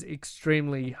 which is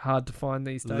extremely hard to find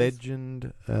these days.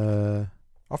 Legend.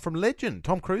 From Legend,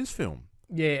 Tom Cruise film.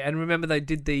 Yeah, and remember they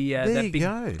did the that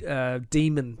big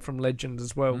demon from Legend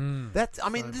as well.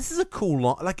 This is a cool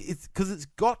line. Like it's because it's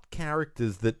got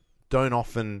characters that don't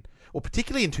often, or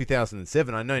particularly in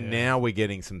 2007. I know now we're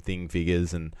getting some Thing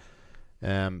figures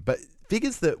but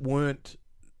figures that weren't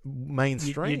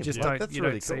mainstream. You just that's you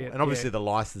really don't cool. see it. And obviously the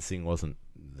licensing wasn't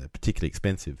particularly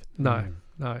expensive. No.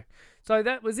 So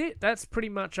that was it. That's pretty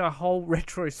much our whole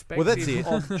retrospective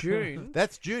of June.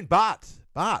 That's June, but.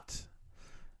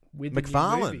 With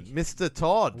McFarlane, Mr.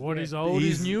 Todd. What is old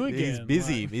is new again. He's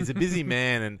busy. He's a busy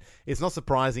man, and it's not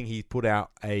surprising he put out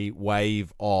a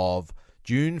wave of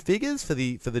June figures for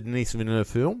the Denis Villeneuve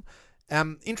film.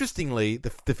 Interestingly, the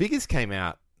figures came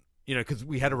out, because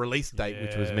we had a release date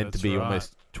which was meant to be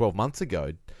almost 12 months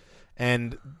ago,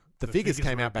 and the figures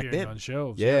came out back then. On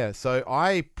shelves, so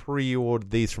I pre-ordered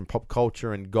these from Pop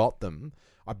Culture and got them.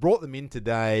 I brought them in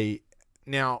today.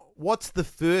 Now, what's the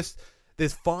first?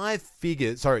 There's 5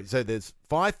 figures. So there's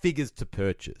 5 figures to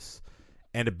purchase,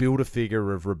 and a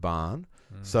Build-A-Figure of Raban.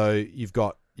 So you've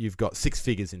got 6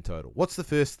 figures in total. What's the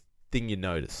first thing you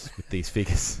notice with these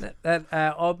figures?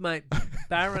 that old mate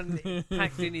Baron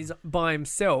packed in by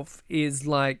himself is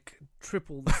like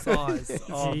triple the size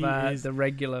of the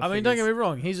regular. I mean, don't get me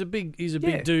wrong. He's a big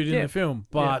dude in the film,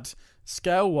 but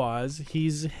scale-wise,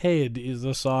 his head is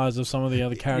the size of some of the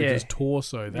other characters'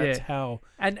 torso. That's how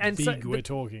big we're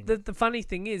talking. The funny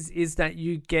thing is that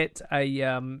you get a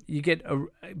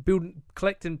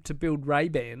collect him to build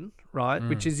Ray-Ban, right?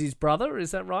 Which is his brother.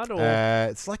 Is that right? Or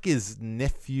it's like his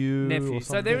nephew. Or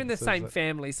so they're in the same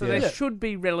family. So they should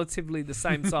be relatively the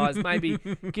same size. Maybe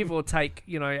give or take,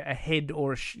 a head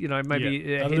or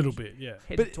maybe a little bit,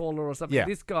 head taller or something.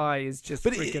 This guy is just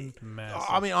freaking massive.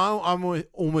 I mean, I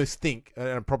almost think, and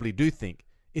I probably do think,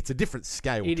 it's a different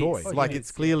scale toy.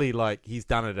 It's clearly like he's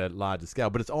done it at a larger scale,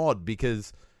 but it's odd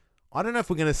because I don't know if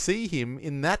we're going to see him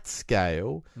in that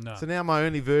scale. No. So now my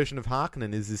only version of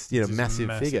Harkonnen is this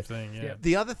massive figure. Thing,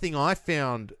 The other thing I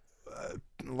found,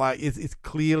 it's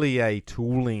clearly a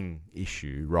tooling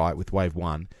issue, right, with Wave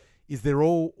 1, is they're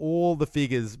all the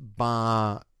figures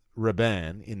bar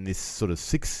Raban in this sort of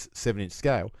 6-7 inch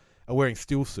scale are wearing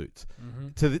steel suits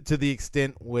to the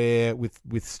extent where with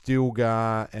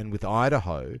Stilgar and with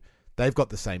Idaho, they've got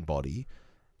the same body,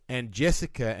 and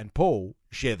Jessica and Paul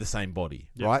share the same body,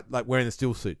 right? Like wearing the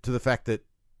steel suit, to the fact that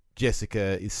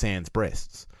Jessica is sans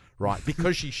breasts, right?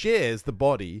 Because she shares the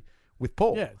body with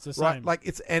Paul. Yeah, it's the same. Right? Like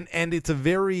it's and it's a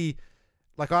very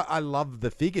I love the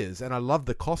figures and I love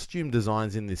the costume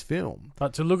designs in this film.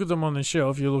 But to look at them on the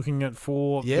shelf, you're looking at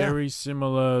 4 very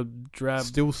similar drab,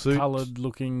 steel suit coloured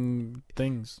looking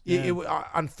things.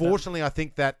 Unfortunately, I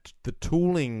think that the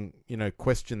tooling,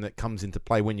 question that comes into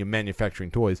play when you're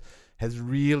manufacturing toys has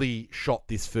really shot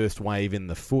this first wave in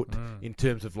the foot in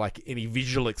terms of like any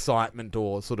visual excitement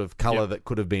or sort of colour that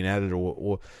could have been added,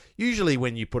 or usually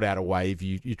when you put out a wave,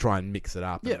 you try and mix it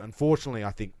up. And unfortunately,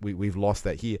 I think we've lost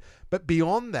that here. But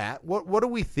beyond that, what do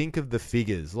we think of the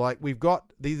figures? Like we've got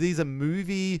these are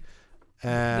movie.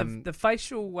 The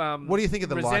facial what do you think of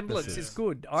the resemblance likenesses? is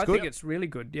good. I think it's really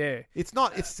good. Yeah, it's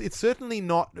not. It's certainly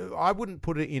not. I wouldn't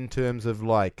put it in terms of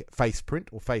like face print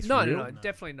or face real. No,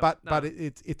 definitely not. But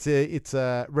it's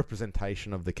a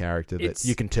representation of the character that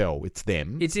you can tell it's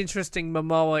them. It's interesting.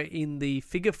 Momoa in the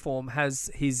figure form has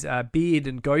his beard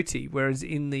and goatee, whereas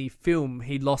in the film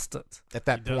he lost it at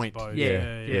that point.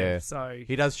 Yeah. So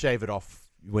he does shave it off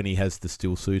when he has the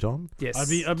still suit on. Yes. I'd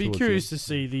be Towards curious to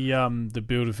see the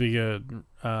Build-A-Figure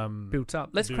built up.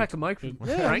 Let's crack them open.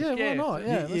 Yeah, Frank. why not?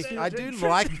 Yeah, let's I do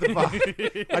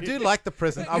like the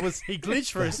present. he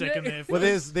glitched for a second there. Well,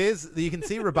 there's you can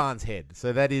see Raban's head.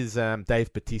 So that is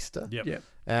Dave Bautista. Yep.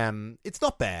 It's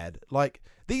not bad. Like,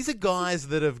 these are guys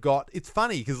that have got. It's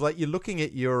funny because like you're looking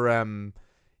at your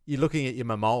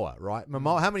Momoa, right?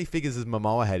 Momoa. How many figures has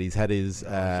Momoa had? He's had his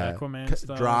Aquaman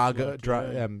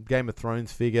stuff, Game of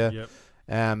Thrones figure. Yep.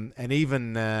 And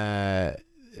even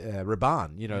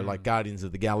Raban. You know, like Guardians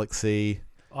of the Galaxy.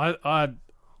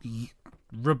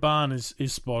 Raban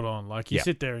is spot on. Like, you Yeah.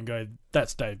 sit there and go,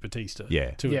 that's Dave Bautista.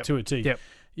 Yeah. To a T. Yep.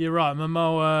 You're right.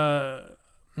 Momoa,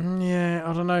 I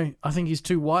don't know. I think he's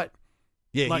too white.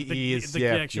 Yeah, Like he is. the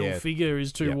actual figure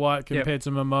is too Yep. white compared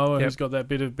to Momoa, Yep. who's got that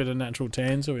bit of natural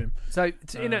tan to him. So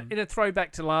in a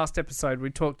throwback to last episode, we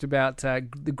talked about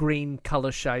the green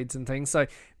color shades and things. So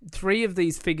 3 of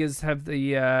these figures have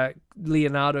the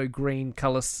Leonardo green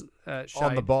color shade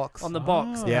On the box. On the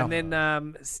box, Yeah. and then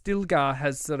Stilgar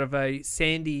has sort of a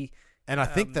sandy. And I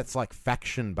think that's like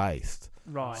faction based.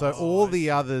 Right. So all the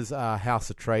others are House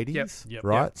Atreides, Yep.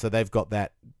 right? Yep. So they've got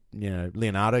that,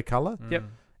 Leonardo color. Yep.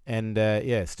 And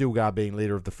Stilgar being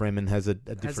leader of the Fremen has a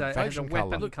different Has a faction weapon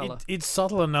color. look, colour. It's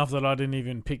subtle enough that I didn't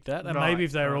even pick that. And maybe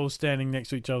if they were all standing next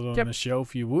to each other on Yep. the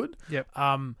shelf, you would. Yep.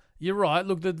 You're right.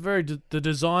 Look, the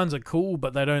designs are cool,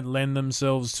 but they don't lend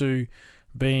themselves to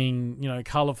being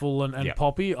colourful and Yep.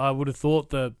 poppy. I would have thought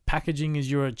the packaging is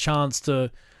your chance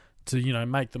to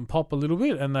make them pop a little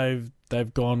bit, and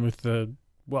they've gone with the.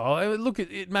 Well, look,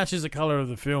 it matches the colour of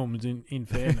the films in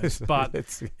fairness, but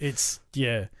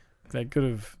they could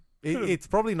have. It's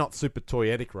probably not super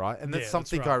toyetic, right? And that's Yeah,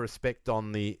 something that's right. I respect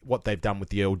on what they've done with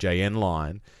the LJN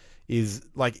line is,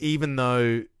 like, even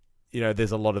though,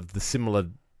 there's a lot of the similar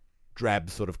drab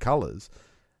sort of colours,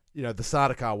 the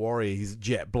Sardaukar warrior, he's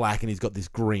jet black and he's got this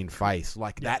green face.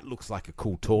 Like, that looks like a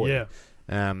cool toy. Yeah.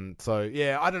 I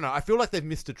don't know. I feel like they've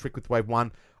missed a trick with Wave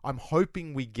 1. I'm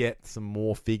hoping we get some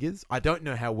more figures. I don't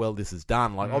know how well this is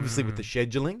done. Like, obviously with the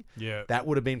scheduling, that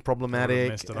would have been problematic.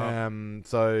 messed it up.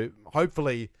 So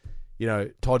hopefully,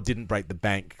 Todd didn't break the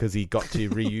bank because he got to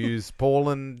reuse Paul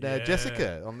and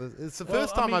Jessica. It's the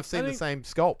first time I've seen the same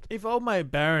sculpt. If Old Mate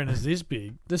Baron is this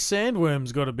big, the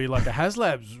sandworm's got to be like a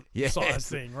HasLabs Yes. size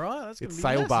thing, right? That's gonna It's be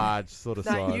sail massive. barge sort of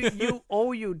No, size.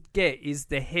 all you'd get is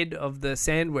the head of the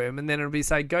sandworm, and then it'll be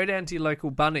say, go down to your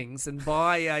local Bunnings and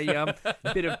buy a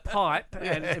bit of pipe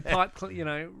and a pipe,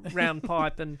 round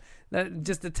pipe, and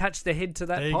just attach the head to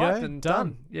that There you pipe go. and Done.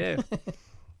 done. Yeah.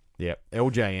 Yeah,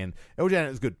 LJN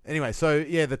is good. Anyway, so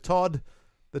yeah, the Todd,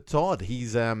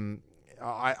 he's I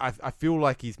feel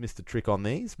like he's missed a trick on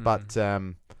these, but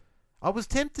I was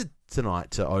tempted tonight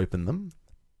to open them.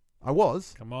 I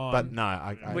was. Come on. But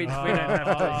no, We don't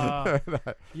have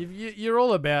to. You're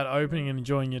all about opening and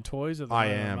enjoying your toys at the I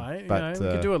moment, am, mate. but, we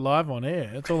could do it live on air.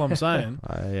 That's all I'm saying.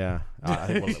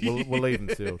 we'll leave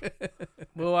them sealed.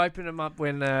 We'll open them up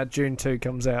when June 2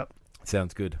 comes out.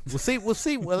 Sounds good. We'll see.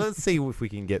 Well, let's see if we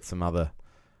can get some other.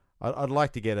 I'd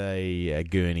like to get a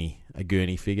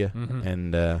gurney figure,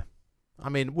 and I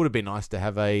mean, it would have been nice to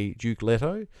have a Duke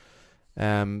Leto,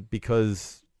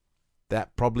 because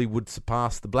that probably would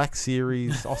surpass the Black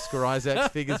Series Oscar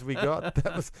Isaac figures we got.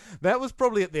 That was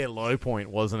probably at their low point,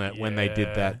 wasn't it, when they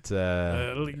did that?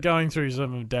 Going through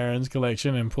some of Darren's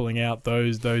collection and pulling out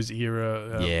those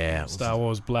era Star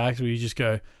Wars Blacks, where you just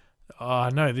go, oh, I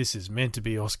know this is meant to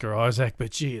be Oscar Isaac,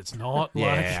 but gee, it's not.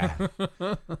 Yeah.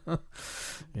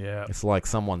 Yeah. It's like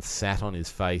someone sat on his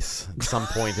face at some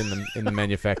point in the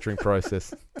manufacturing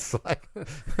process. It's like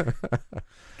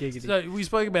So we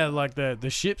spoke about like the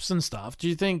ships and stuff. Do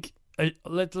you think?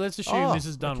 Let's assume this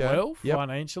is done well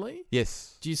financially.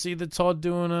 Yes. Do you see the Todd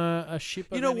doing a ship?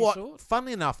 You of know any what? sort?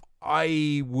 Funnily enough,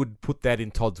 I would put that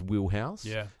in Todd's wheelhouse.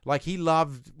 Yeah. Like he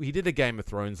did a Game of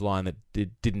Thrones line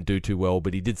that didn't do too well,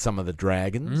 but he did some of the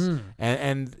dragons.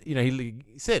 And he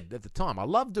said at the time, I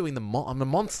love doing I'm a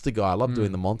monster guy. I love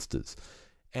doing the monsters.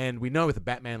 And we know with the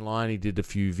Batman line, he did a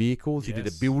few vehicles. He did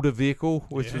a builder vehicle,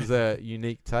 which was a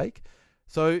unique take.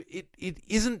 So it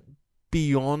isn't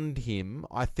beyond him.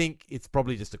 I think it's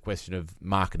probably just a question of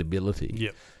marketability.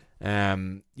 Yep.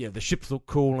 The ships look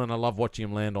cool and I love watching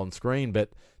them land on screen,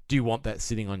 but do you want that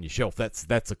sitting on your shelf?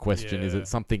 That's a question. Is it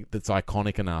something that's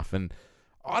iconic enough? And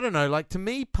I don't know, like to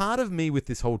me, part of me with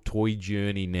this whole toy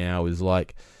journey now is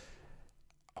like,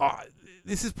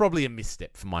 this is probably a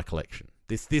misstep for my collection.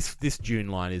 This June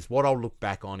line is what I'll look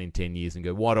back on in 10 years and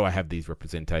go, why do I have these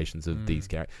representations of these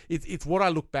characters? It's what I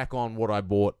look back on, what I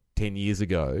bought 10 years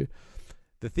ago.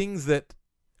 The things that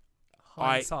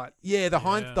Hindsight.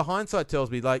 the hindsight tells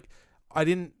me, like, I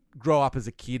didn't grow up as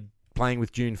a kid playing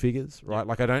with Dune figures, right?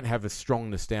 Like I don't have a strong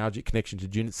nostalgic connection to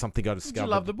Dune. It's something I discovered.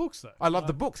 You love the books, though. I love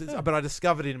the books, but I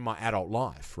discovered it in my adult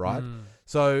life, right?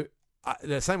 So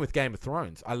the same with Game of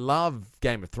Thrones. I love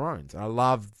Game of Thrones. I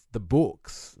love the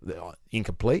books,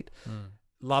 incomplete.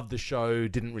 Loved the show.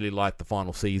 Didn't really like the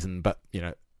final season, but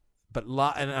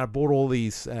and I bought all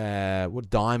these. What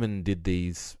Diamond did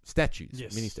these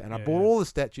statues, and I bought all the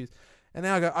statues. And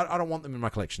now I go, I don't want them in my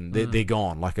collection. They're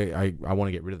gone. Like I want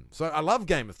to get rid of them. So I love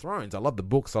Game of Thrones. I love the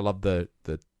books. I love the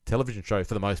television show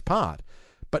for the most part.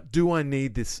 But do I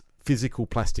need this physical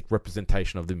plastic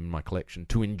representation of them in my collection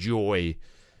to enjoy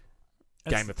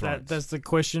Game of Thrones? That's the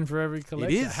question for every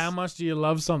collector. It is. How much do you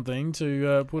love something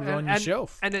to put it on your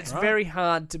shelf? And it's very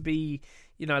hard to be...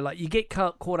 like you get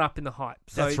caught up in the hype.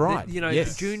 So that's right.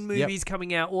 The June movies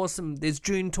coming out, awesome. There's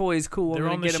June toys, cool. They're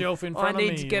I'm on the get shelf them. in front I of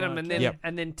need me, to get them, like,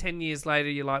 and then 10 years later,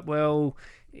 you're like, well,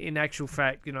 in actual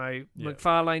fact,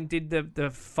 McFarlane did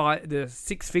the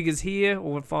 6 figures here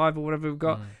or 5 or whatever we've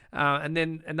got, and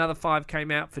then another 5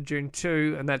 came out for June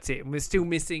 2, and that's it. And we're still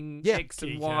missing X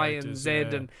and Y and Z,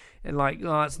 and like,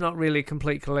 it's not really a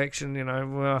complete collection.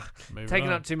 Taking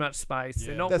up too much space.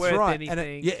 They're not worth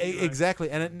anything. Exactly.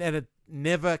 And it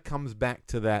never comes back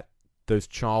to those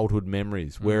childhood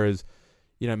memories. Whereas,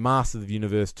 Masters of the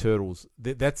Universe, Turtles,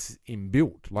 that's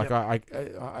inbuilt. Like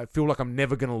I feel like I'm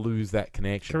never going to lose that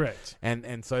connection. Correct.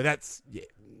 And so that's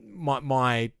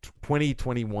my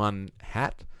 2021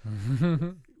 hat.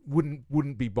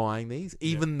 wouldn't be buying these,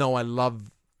 even though I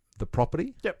love the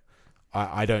property. Yep.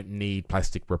 I don't need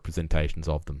plastic representations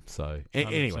of them. So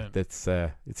anyway, that's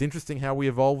it's interesting how we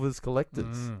evolve as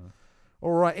collectors.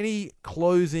 All right. Any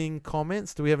closing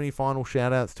comments? Do we have any final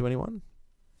shout-outs to anyone?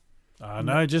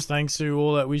 No, just thanks to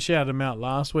all that. We shouted them out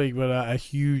last week, but a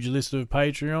huge list of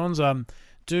Patreons.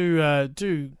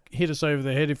 Do hit us over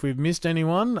the head if we've missed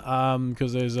anyone,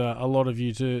 because there's a lot of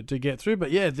you to get through.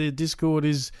 But yeah, the Discord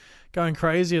is going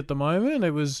crazy at the moment.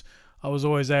 I was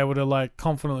always able to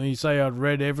confidently say I'd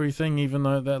read everything, even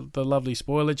though the lovely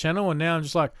spoiler channel, and now I'm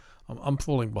just like, I'm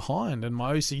falling behind, and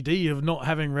my OCD of not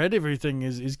having read everything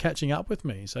is catching up with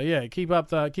me. So yeah, keep up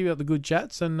the good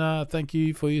chats, and thank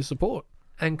you for your support.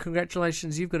 And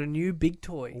congratulations, you've got a new big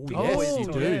toy. Yes,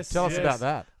 you do. Yes, Tell us about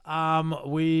that.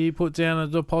 We put down a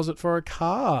deposit for a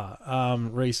car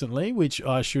recently, which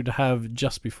I should have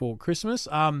just before Christmas.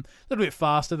 A little bit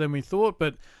faster than we thought,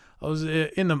 but I was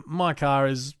my car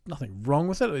is nothing wrong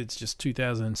with it. It's just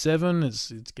 2007.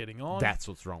 It's getting on. That's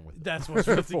what's wrong with it. That's what's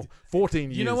wrong with it. 14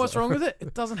 years. You know what's wrong with it?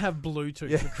 It doesn't have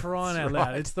Bluetooth. For crying out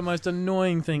loud. It's the most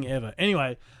annoying thing ever.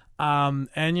 Anyway, and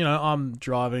I'm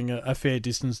driving a fair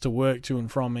distance to work to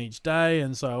and from each day,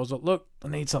 and so I was like, look, I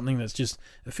need something that's just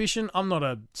efficient. I'm not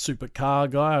a super car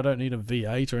guy. I don't need a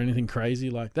V8 or anything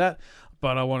crazy like that,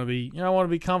 but I want to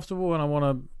be comfortable, and I want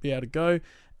to be able to go.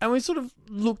 And we sort of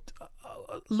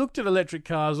looked at electric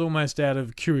cars almost out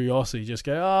of curiosity, just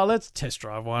go, let's test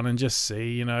drive one and just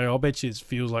see, I'll bet you it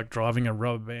feels like driving a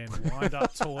rubber band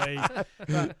wind-up toy.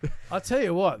 But I'll tell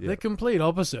you what, the complete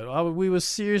opposite. We were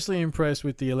seriously impressed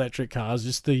with the electric cars,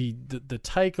 just the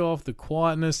takeoff, the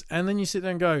quietness, and then you sit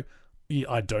there and go,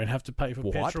 I don't have to pay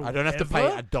for petrol. I don't have to pay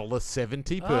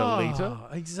 $1.70 per litre?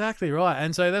 Exactly right.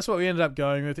 And so that's what we ended up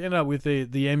going with. Ended up with the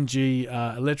MG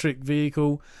electric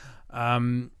vehicle.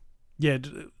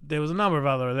 There was a number of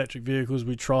other electric vehicles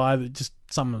we tried, but just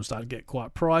some of them started to get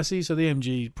quite pricey. So the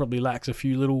MG probably lacks a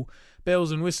few little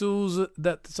bells and whistles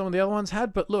that some of the other ones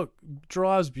had. But look,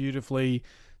 drives beautifully,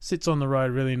 sits on the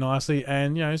road really nicely.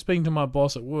 And, speaking to my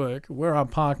boss at work, where I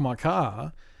park my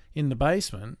car in the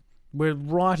basement, we're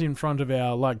right in front of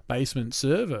our basement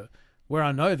server, where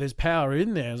I know there's power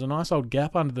in there. There's a nice old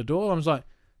gap under the door. I was like,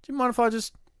 do you mind if I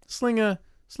just sling a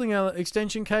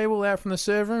extension cable out from the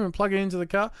server room and plug it into the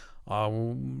car? I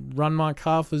will run my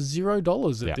car for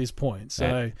 $0 at this point.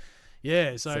 So, so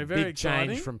it's very big exciting.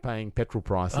 change from paying petrol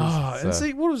prices. And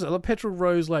see, what was it? Like petrol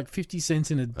rose 50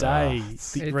 cents in a day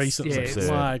recently.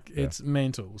 It's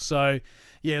mental. So,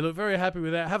 look, very happy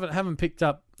with that. Haven't picked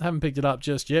it up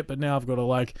just yet, but now I've got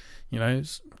to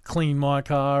clean my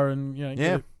car and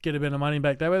get a bit of money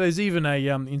back that way. There's even a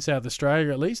in South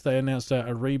Australia, at least, they announced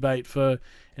a rebate for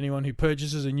anyone who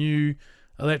purchases a new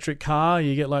electric car.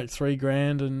 You get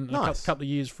 $3,000 and a couple of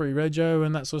years free rego,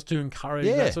 and that's sort of to encourage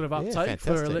that sort of uptake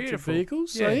for electric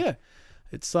vehicles. So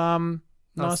it's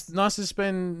nice to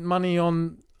spend money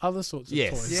on other sorts of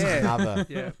toys. You're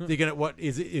gonna what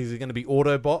is it going to be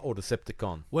Autobot or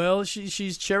Decepticon? Well,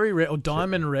 she's cherry red or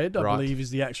diamond red, I believe is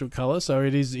the actual color. So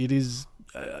it is.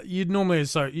 You'd normally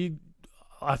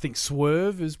I think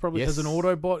Swerve is probably Yes. has an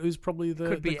Autobot who's probably the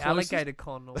Could be the closest. Alligator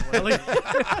Con or whatever.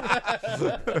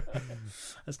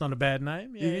 That's not a bad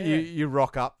name. Yeah, You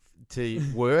rock up to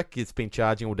work, it's been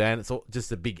charging all day, and it's all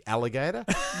just a big alligator.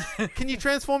 Can you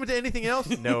transform into anything else?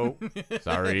 No.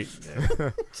 Sorry.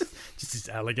 Just this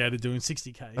alligator doing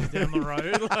 60 k's down the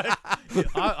road.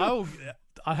 Like,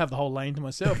 I have the whole lane to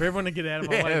myself. Everyone to get out of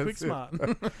my way, quick smart.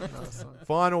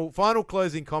 Final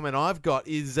closing comment I've got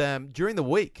is during the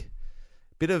week,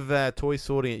 bit of toy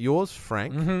sorting at yours,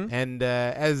 Frank, and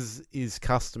as is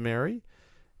customary,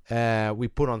 we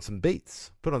put on some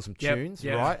beats, put on some tunes,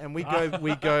 right? And we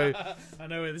go. I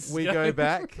know where this is we going. go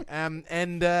back, and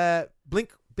Blink,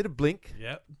 bit of Blink.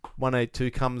 Yep. 182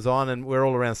 comes on, and we're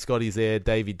all around. Scotty's there,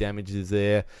 Davey Damage is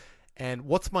there. And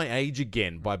What's My Age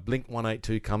Again by Blink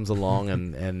 182 comes along,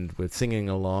 and we're singing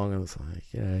along, and it's like,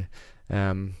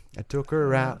 I took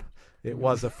her out. It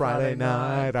was a Friday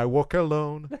night. I walk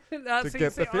alone No, to see,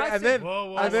 get see, the feel. I And said-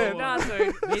 then, I said, no,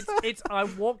 dude, it's I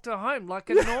walked her home like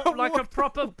a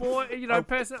proper boy,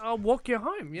 person. I'll walk you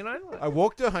home, I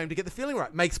walked her home to get the feeling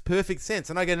right. Makes perfect sense.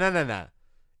 And I go, no.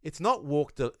 It's not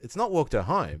walked her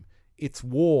home. It's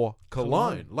wore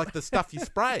cologne, like the stuff you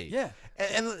spray. Yeah.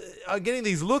 And I'm getting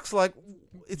these looks like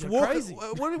it's You're walking. crazy.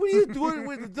 What are you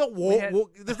doing? It's not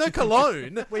walk. There's no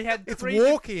cologne. We had It's three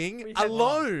walking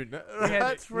alone. We had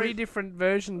right? three different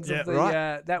versions of the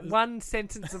Right. that one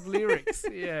sentence of lyrics.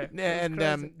 Yeah,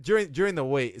 And during the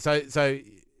week, so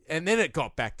and then it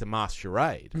got back to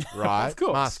Masquerade, right? Of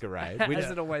course. Masquerade. as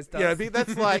it always does.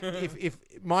 That's like if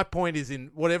my point is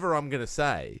in whatever I'm going to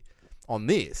say on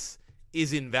this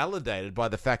is invalidated by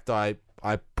the fact I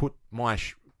put my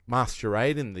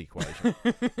Masquerade in the equation,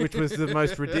 which was the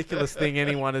most ridiculous thing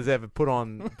anyone has ever put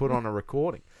on a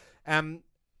recording.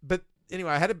 But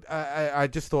anyway, I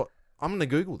just thought I'm going to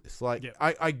Google this. Like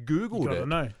I Googled Gotta it.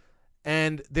 know.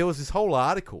 And there was this whole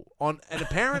article on, and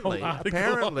apparently,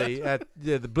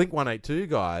 the Blink 182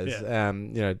 guys,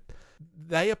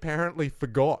 they apparently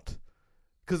forgot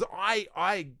because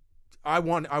I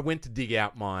went to dig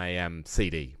out my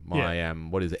CD, my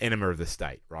what is it, Enema of the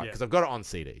State, right? Because I've got it on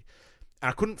CD, and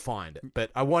I couldn't find it,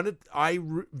 but I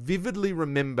vividly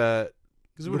remember.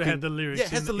 Because it would have had the lyrics. Yeah,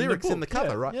 it has the lyrics in the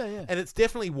cover, right? Yeah. And it's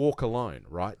definitely Walk Alone,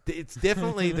 right? It's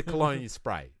definitely the cologne you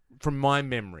spray, from my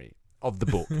memory of the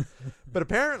book. But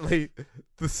apparently,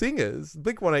 the singers,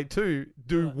 Blink-182,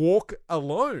 do Walk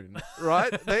Alone,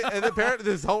 right? And apparently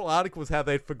this whole article was how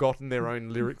they'd forgotten their own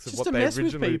lyrics of Just what to they mess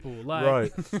with originally... people, like.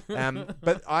 Right.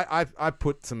 But I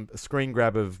put a screen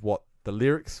grab of what the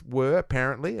lyrics were,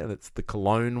 apparently, and it's the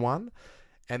Cologne one.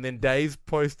 And then Dave's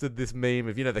posted this meme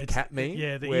of, the cat meme?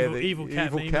 Yeah, the where evil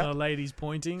cat meme and the lady's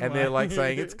pointing. And they're like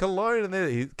saying, it's cologne, and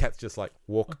then cat's just like,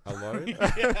 walk alone.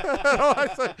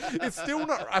 It's still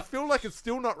not, I feel like it's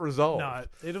still not resolved. No,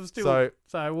 it'll still.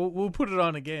 So we'll put it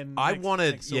on again.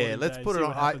 Let's put it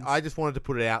on. I just wanted to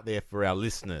put it out there for our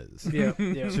listeners. Yeah.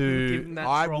 Give them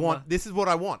that trauma. This is what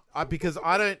I want. Because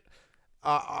I don't.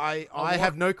 I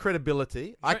have no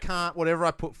credibility. I can't. Whatever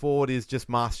I put forward is just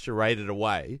masqueraded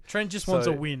away. Trent just wants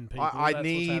a win, people. I That's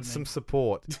need some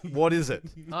support. What is it?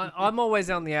 I'm always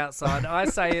on the outside. I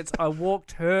say I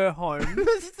walked her home.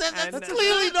 That's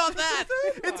clearly not that.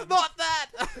 It's not that.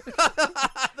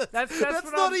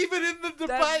 That's not even in the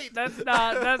debate. That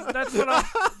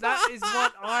is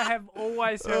what I have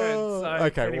always heard. So,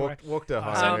 okay, anyway. walked her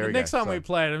home. So There we next go. time we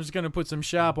play it, I'm just going to put some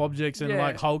sharp objects and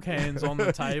like Hulk hands on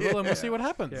the table, and we'll see what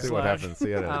happens. See what happens.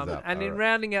 See how it ends up. And in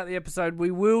rounding out the episode,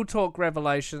 we will talk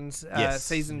Revelations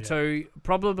season 2,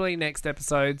 probably next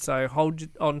episode. So hold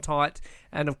on tight.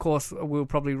 And of course, we'll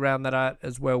probably round that out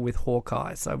as well with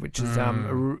Hawkeye, which has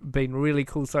been really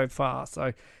cool so far.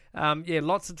 So.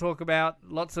 Lots to talk about,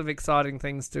 lots of exciting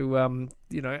things to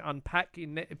unpack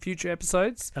in future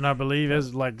episodes. And I believe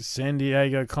as like San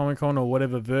Diego Comic-Con or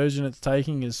whatever version it's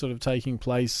taking is sort of taking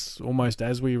place almost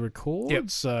as we record.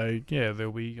 Yep. So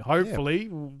there'll be hopefully.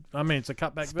 I mean, it's a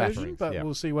cutback version, but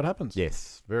we'll see what happens.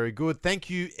 Yes, very good. Thank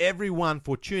you everyone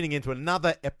for tuning into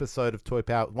another episode of Toy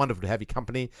Power. Wonderful to have your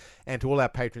company, and to all our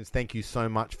patrons, thank you so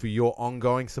much for your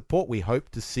ongoing support. We hope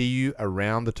to see you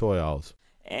around the toy aisles.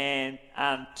 And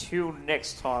until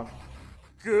next time,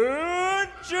 good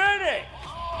journey!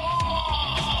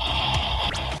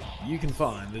 You can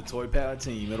find the Toy Power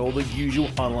team at all the usual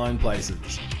online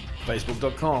places.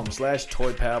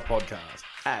 Facebook.com/Toy Power Podcast,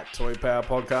 at Toy Power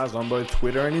Podcast on both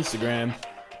Twitter and Instagram,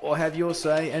 or have your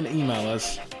say and email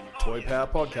us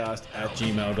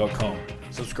toypowerpodcast@gmail.com.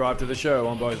 Subscribe to the show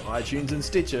on both iTunes and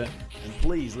Stitcher, and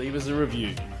please leave us a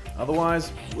review.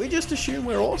 Otherwise, we just assume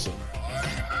we're awesome.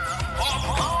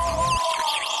 Oh,